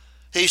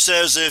 he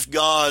says if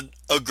God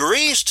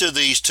agrees to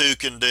these two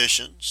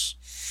conditions,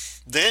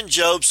 then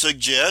Job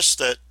suggests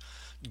that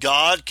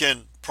God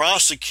can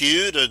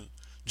prosecute and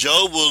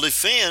Job will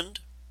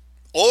defend,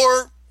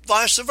 or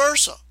vice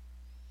versa.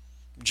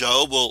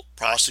 Job will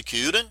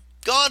prosecute and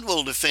God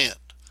will defend.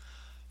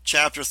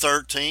 Chapter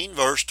 13,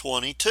 verse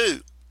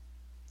 22.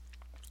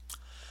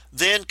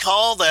 "Then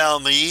call thou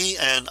me,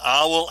 and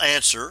I will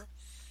answer,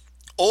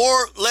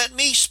 or let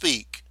me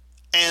speak,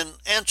 and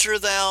answer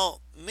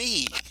thou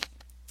me."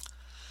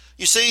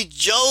 You see,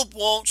 Job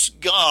wants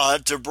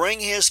God to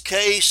bring his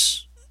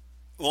case,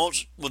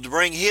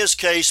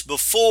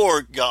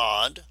 before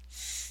God,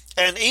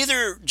 and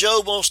either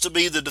Job wants to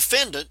be the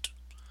defendant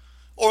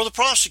or the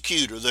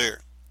prosecutor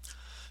there.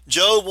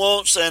 Job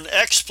wants an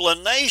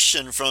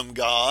explanation from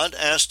God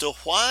as to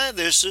why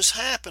this is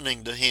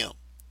happening to him.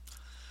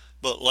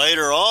 But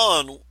later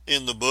on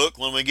in the book,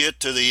 when we get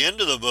to the end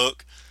of the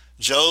book,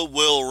 Job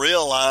will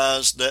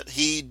realize that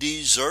he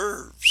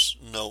deserves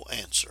no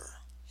answer.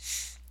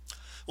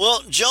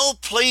 Well,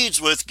 Job pleads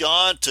with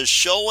God to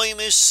show him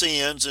his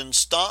sins and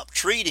stop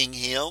treating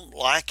him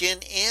like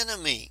an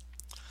enemy.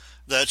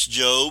 That's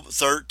Job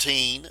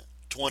 13,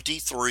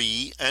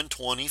 23, and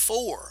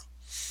 24.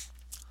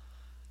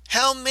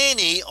 "How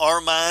many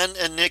are mine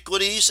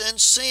iniquities and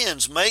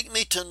sins? Make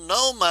me to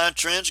know my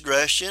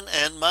transgression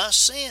and my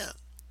sin.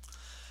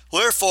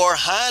 Wherefore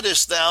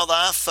hidest thou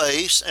thy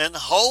face and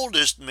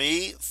holdest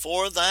me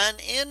for thine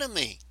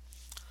enemy?"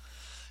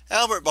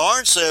 Albert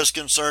Barnes says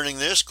concerning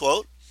this,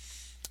 quote,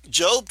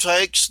 "Job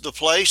takes the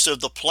place of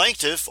the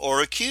plaintiff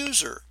or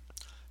accuser.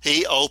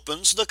 He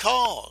opens the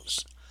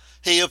cause.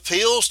 He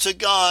appeals to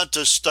God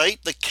to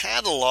state the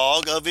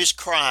catalog of his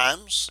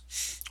crimes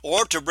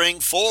or to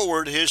bring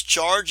forward his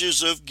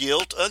charges of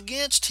guilt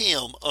against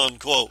him,"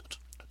 unquote.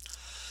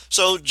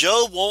 So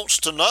Job wants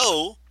to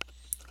know,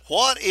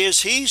 what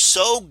is he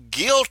so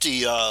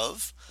guilty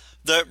of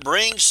that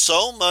brings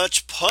so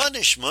much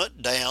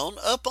punishment down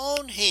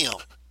upon him?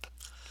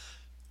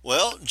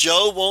 Well,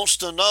 Job wants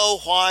to know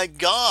why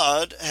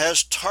God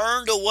has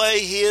turned away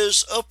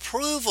his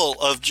approval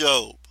of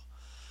Job.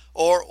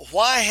 Or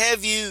why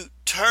have you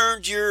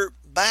turned your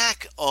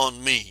back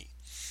on me?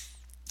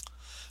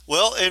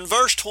 Well, in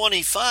verse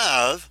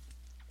 25,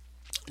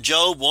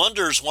 Job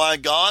wonders why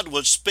God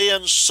would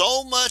spend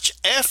so much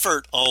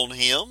effort on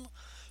him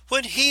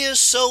when he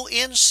is so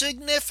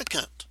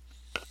insignificant.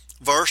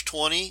 Verse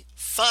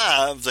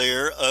 25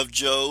 there of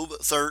Job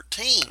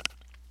 13.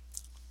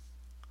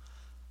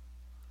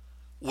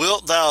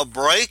 Wilt thou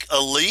break a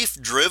leaf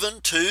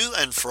driven to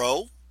and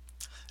fro?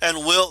 And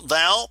wilt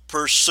thou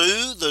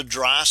pursue the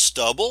dry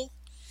stubble?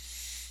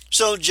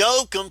 So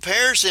Job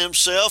compares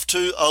himself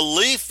to a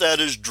leaf that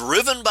is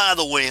driven by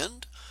the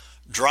wind,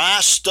 dry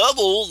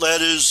stubble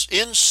that is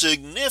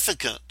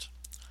insignificant.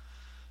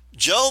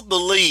 Job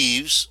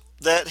believes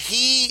that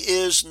he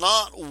is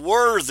not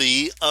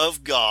worthy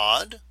of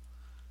God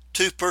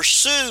to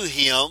pursue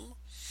him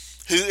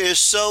who is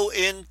so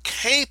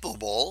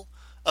incapable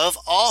of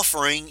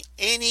offering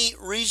any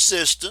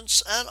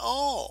resistance at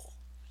all.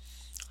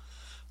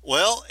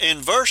 Well, in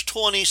verse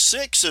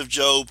 26 of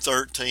Job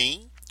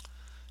 13,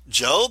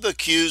 Job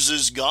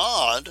accuses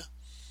God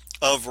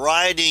of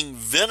writing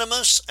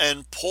venomous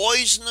and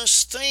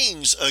poisonous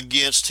things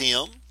against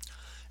him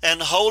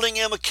and holding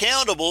him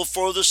accountable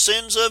for the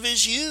sins of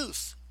his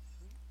youth.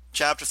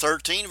 Chapter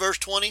 13, verse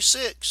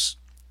 26.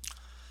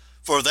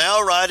 For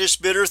thou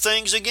writest bitter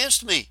things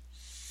against me,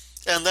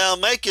 and thou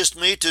makest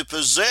me to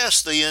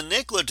possess the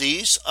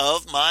iniquities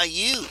of my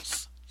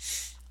youth.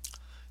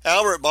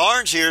 Albert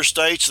Barnes here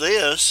states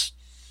this.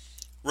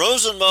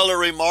 Rosenmuller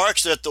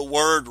remarks that the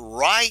word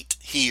write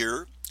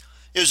here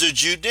is a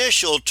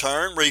judicial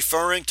term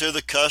referring to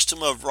the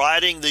custom of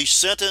writing the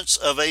sentence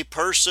of a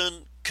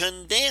person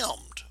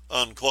condemned,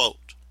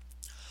 unquote.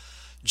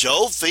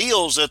 Job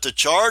feels that the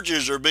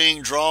charges are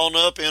being drawn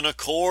up in a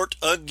court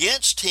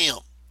against him.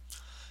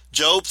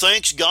 Job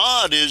thinks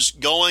God is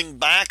going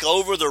back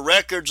over the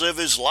records of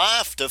his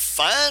life to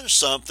find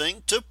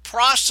something to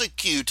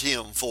prosecute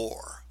him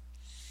for.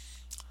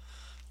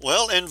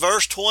 Well, in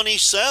verse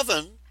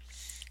 27,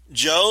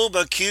 Job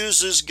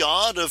accuses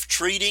God of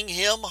treating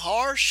him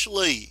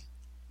harshly.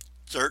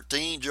 Job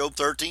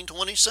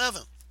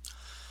 13:27.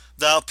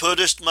 Thou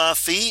puttest my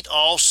feet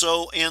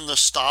also in the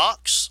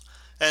stocks,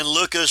 and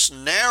lookest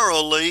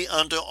narrowly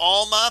unto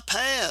all my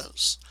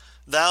paths.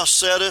 Thou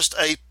settest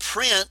a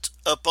print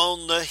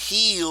upon the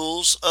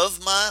heels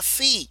of my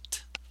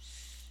feet.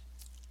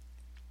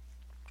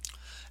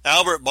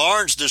 Albert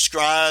Barnes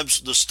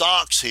describes the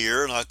stocks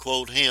here, and I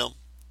quote him.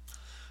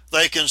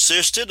 They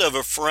consisted of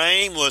a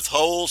frame with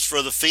holes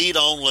for the feet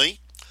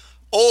only,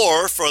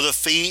 or for the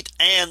feet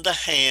and the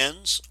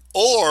hands,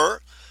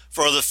 or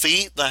for the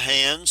feet, the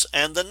hands,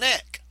 and the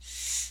neck.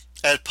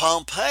 At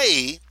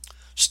Pompeii,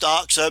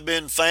 stocks have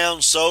been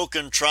found so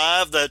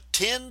contrived that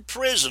 10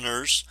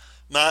 prisoners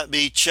might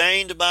be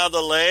chained by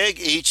the leg,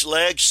 each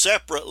leg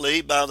separately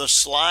by the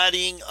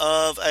sliding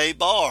of a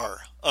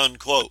bar,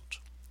 unquote.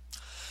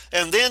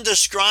 And then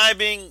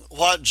describing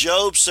what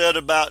Job said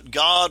about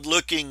God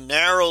looking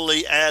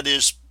narrowly at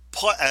his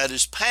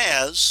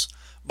paths,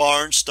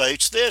 Barnes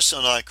states this,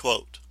 and I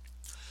quote,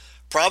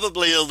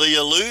 probably the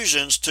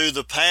allusions to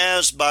the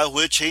paths by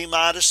which he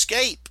might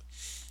escape.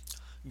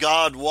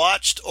 God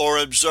watched or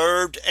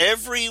observed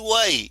every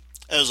way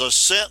as a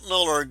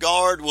sentinel or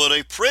guard would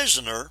a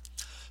prisoner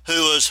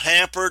who was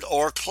hampered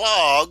or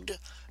clogged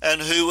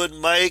and who would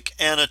make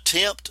an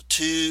attempt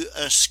to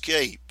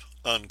escape,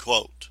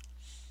 unquote.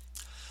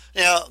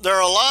 Now, there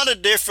are a lot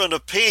of different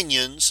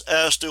opinions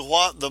as to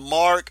what the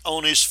mark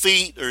on his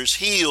feet or his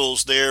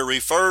heels there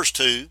refers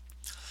to,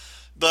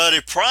 but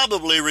it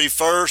probably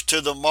refers to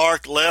the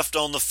mark left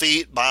on the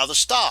feet by the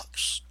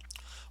stocks,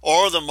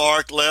 or the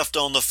mark left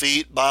on the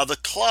feet by the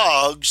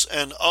clogs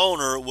an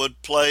owner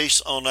would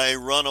place on a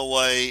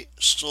runaway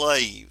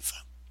slave.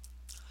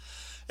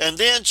 And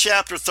then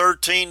chapter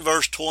 13,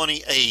 verse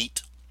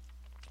 28,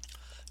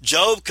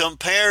 Job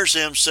compares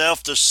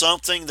himself to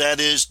something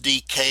that is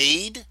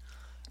decayed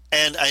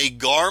and a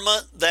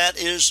garment that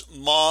is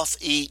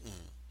moth-eaten.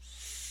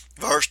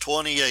 Verse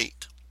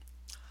 28,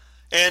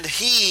 and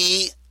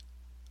he,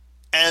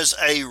 as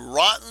a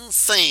rotten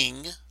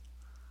thing,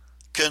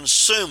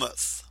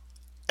 consumeth,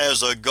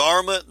 as a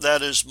garment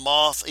that is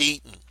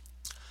moth-eaten.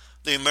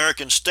 The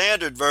American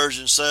Standard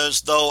Version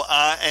says, though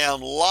I am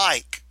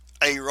like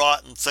a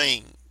rotten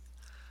thing,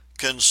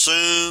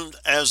 consumed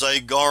as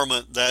a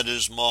garment that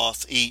is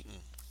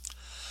moth-eaten.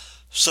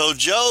 So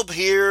Job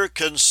here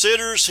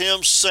considers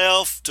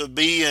himself to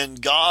be in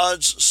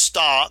God's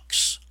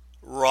stocks,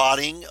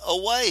 rotting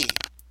away,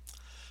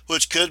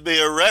 which could be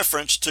a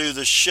reference to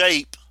the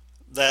shape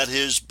that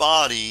his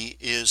body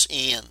is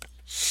in.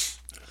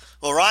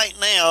 Well, right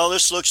now,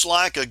 this looks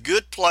like a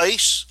good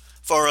place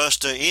for us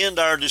to end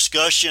our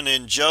discussion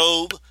in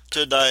Job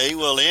today.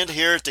 We'll end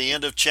here at the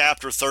end of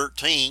chapter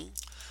 13.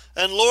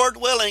 And Lord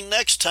willing,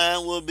 next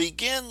time we'll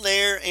begin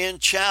there in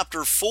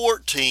chapter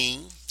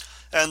 14,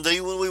 and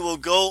then we will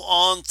go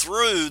on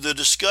through the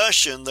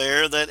discussion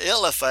there that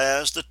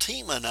Eliphaz the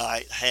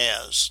Temanite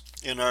has.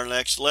 in our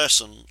next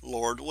lesson,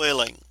 Lord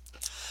willing.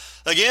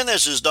 Again,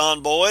 this is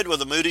Don Boyd with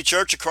the Moody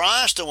Church of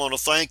Christ. I want to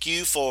thank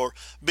you for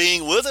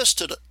being with us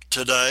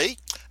today,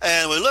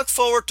 and we look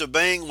forward to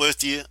being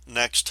with you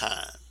next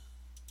time.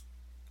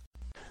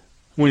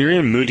 When you're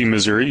in Moody,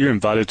 Missouri, you're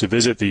invited to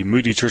visit the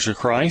Moody Church of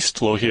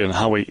Christ, located on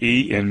Highway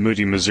E in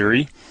Moody,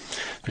 Missouri.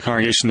 The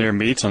congregation there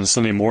meets on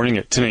Sunday morning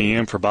at 10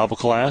 a.m. for Bible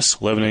class,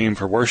 11 a.m.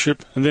 for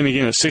worship, and then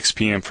again at 6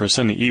 p.m. for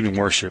Sunday evening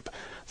worship.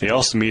 They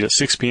also meet at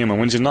 6 p.m. on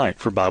Wednesday night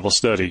for Bible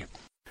study.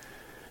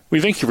 We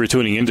thank you for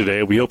tuning in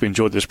today. We hope you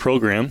enjoyed this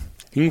program.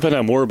 You can find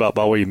out more about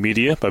Byway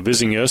Media by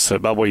visiting us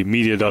at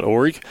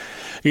bywaymedia.org.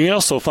 You can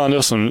also find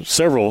us on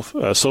several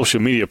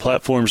social media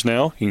platforms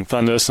now. You can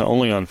find us not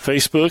only on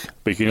Facebook,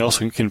 but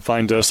you can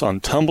find us on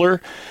Tumblr.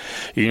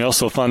 You can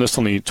also find us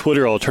on the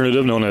Twitter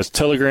alternative known as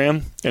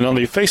Telegram, and on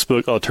the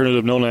Facebook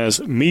alternative known as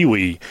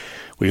MeWe.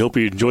 We hope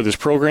you enjoyed this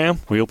program.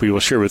 We hope you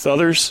will share with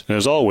others. And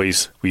as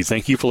always, we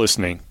thank you for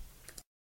listening.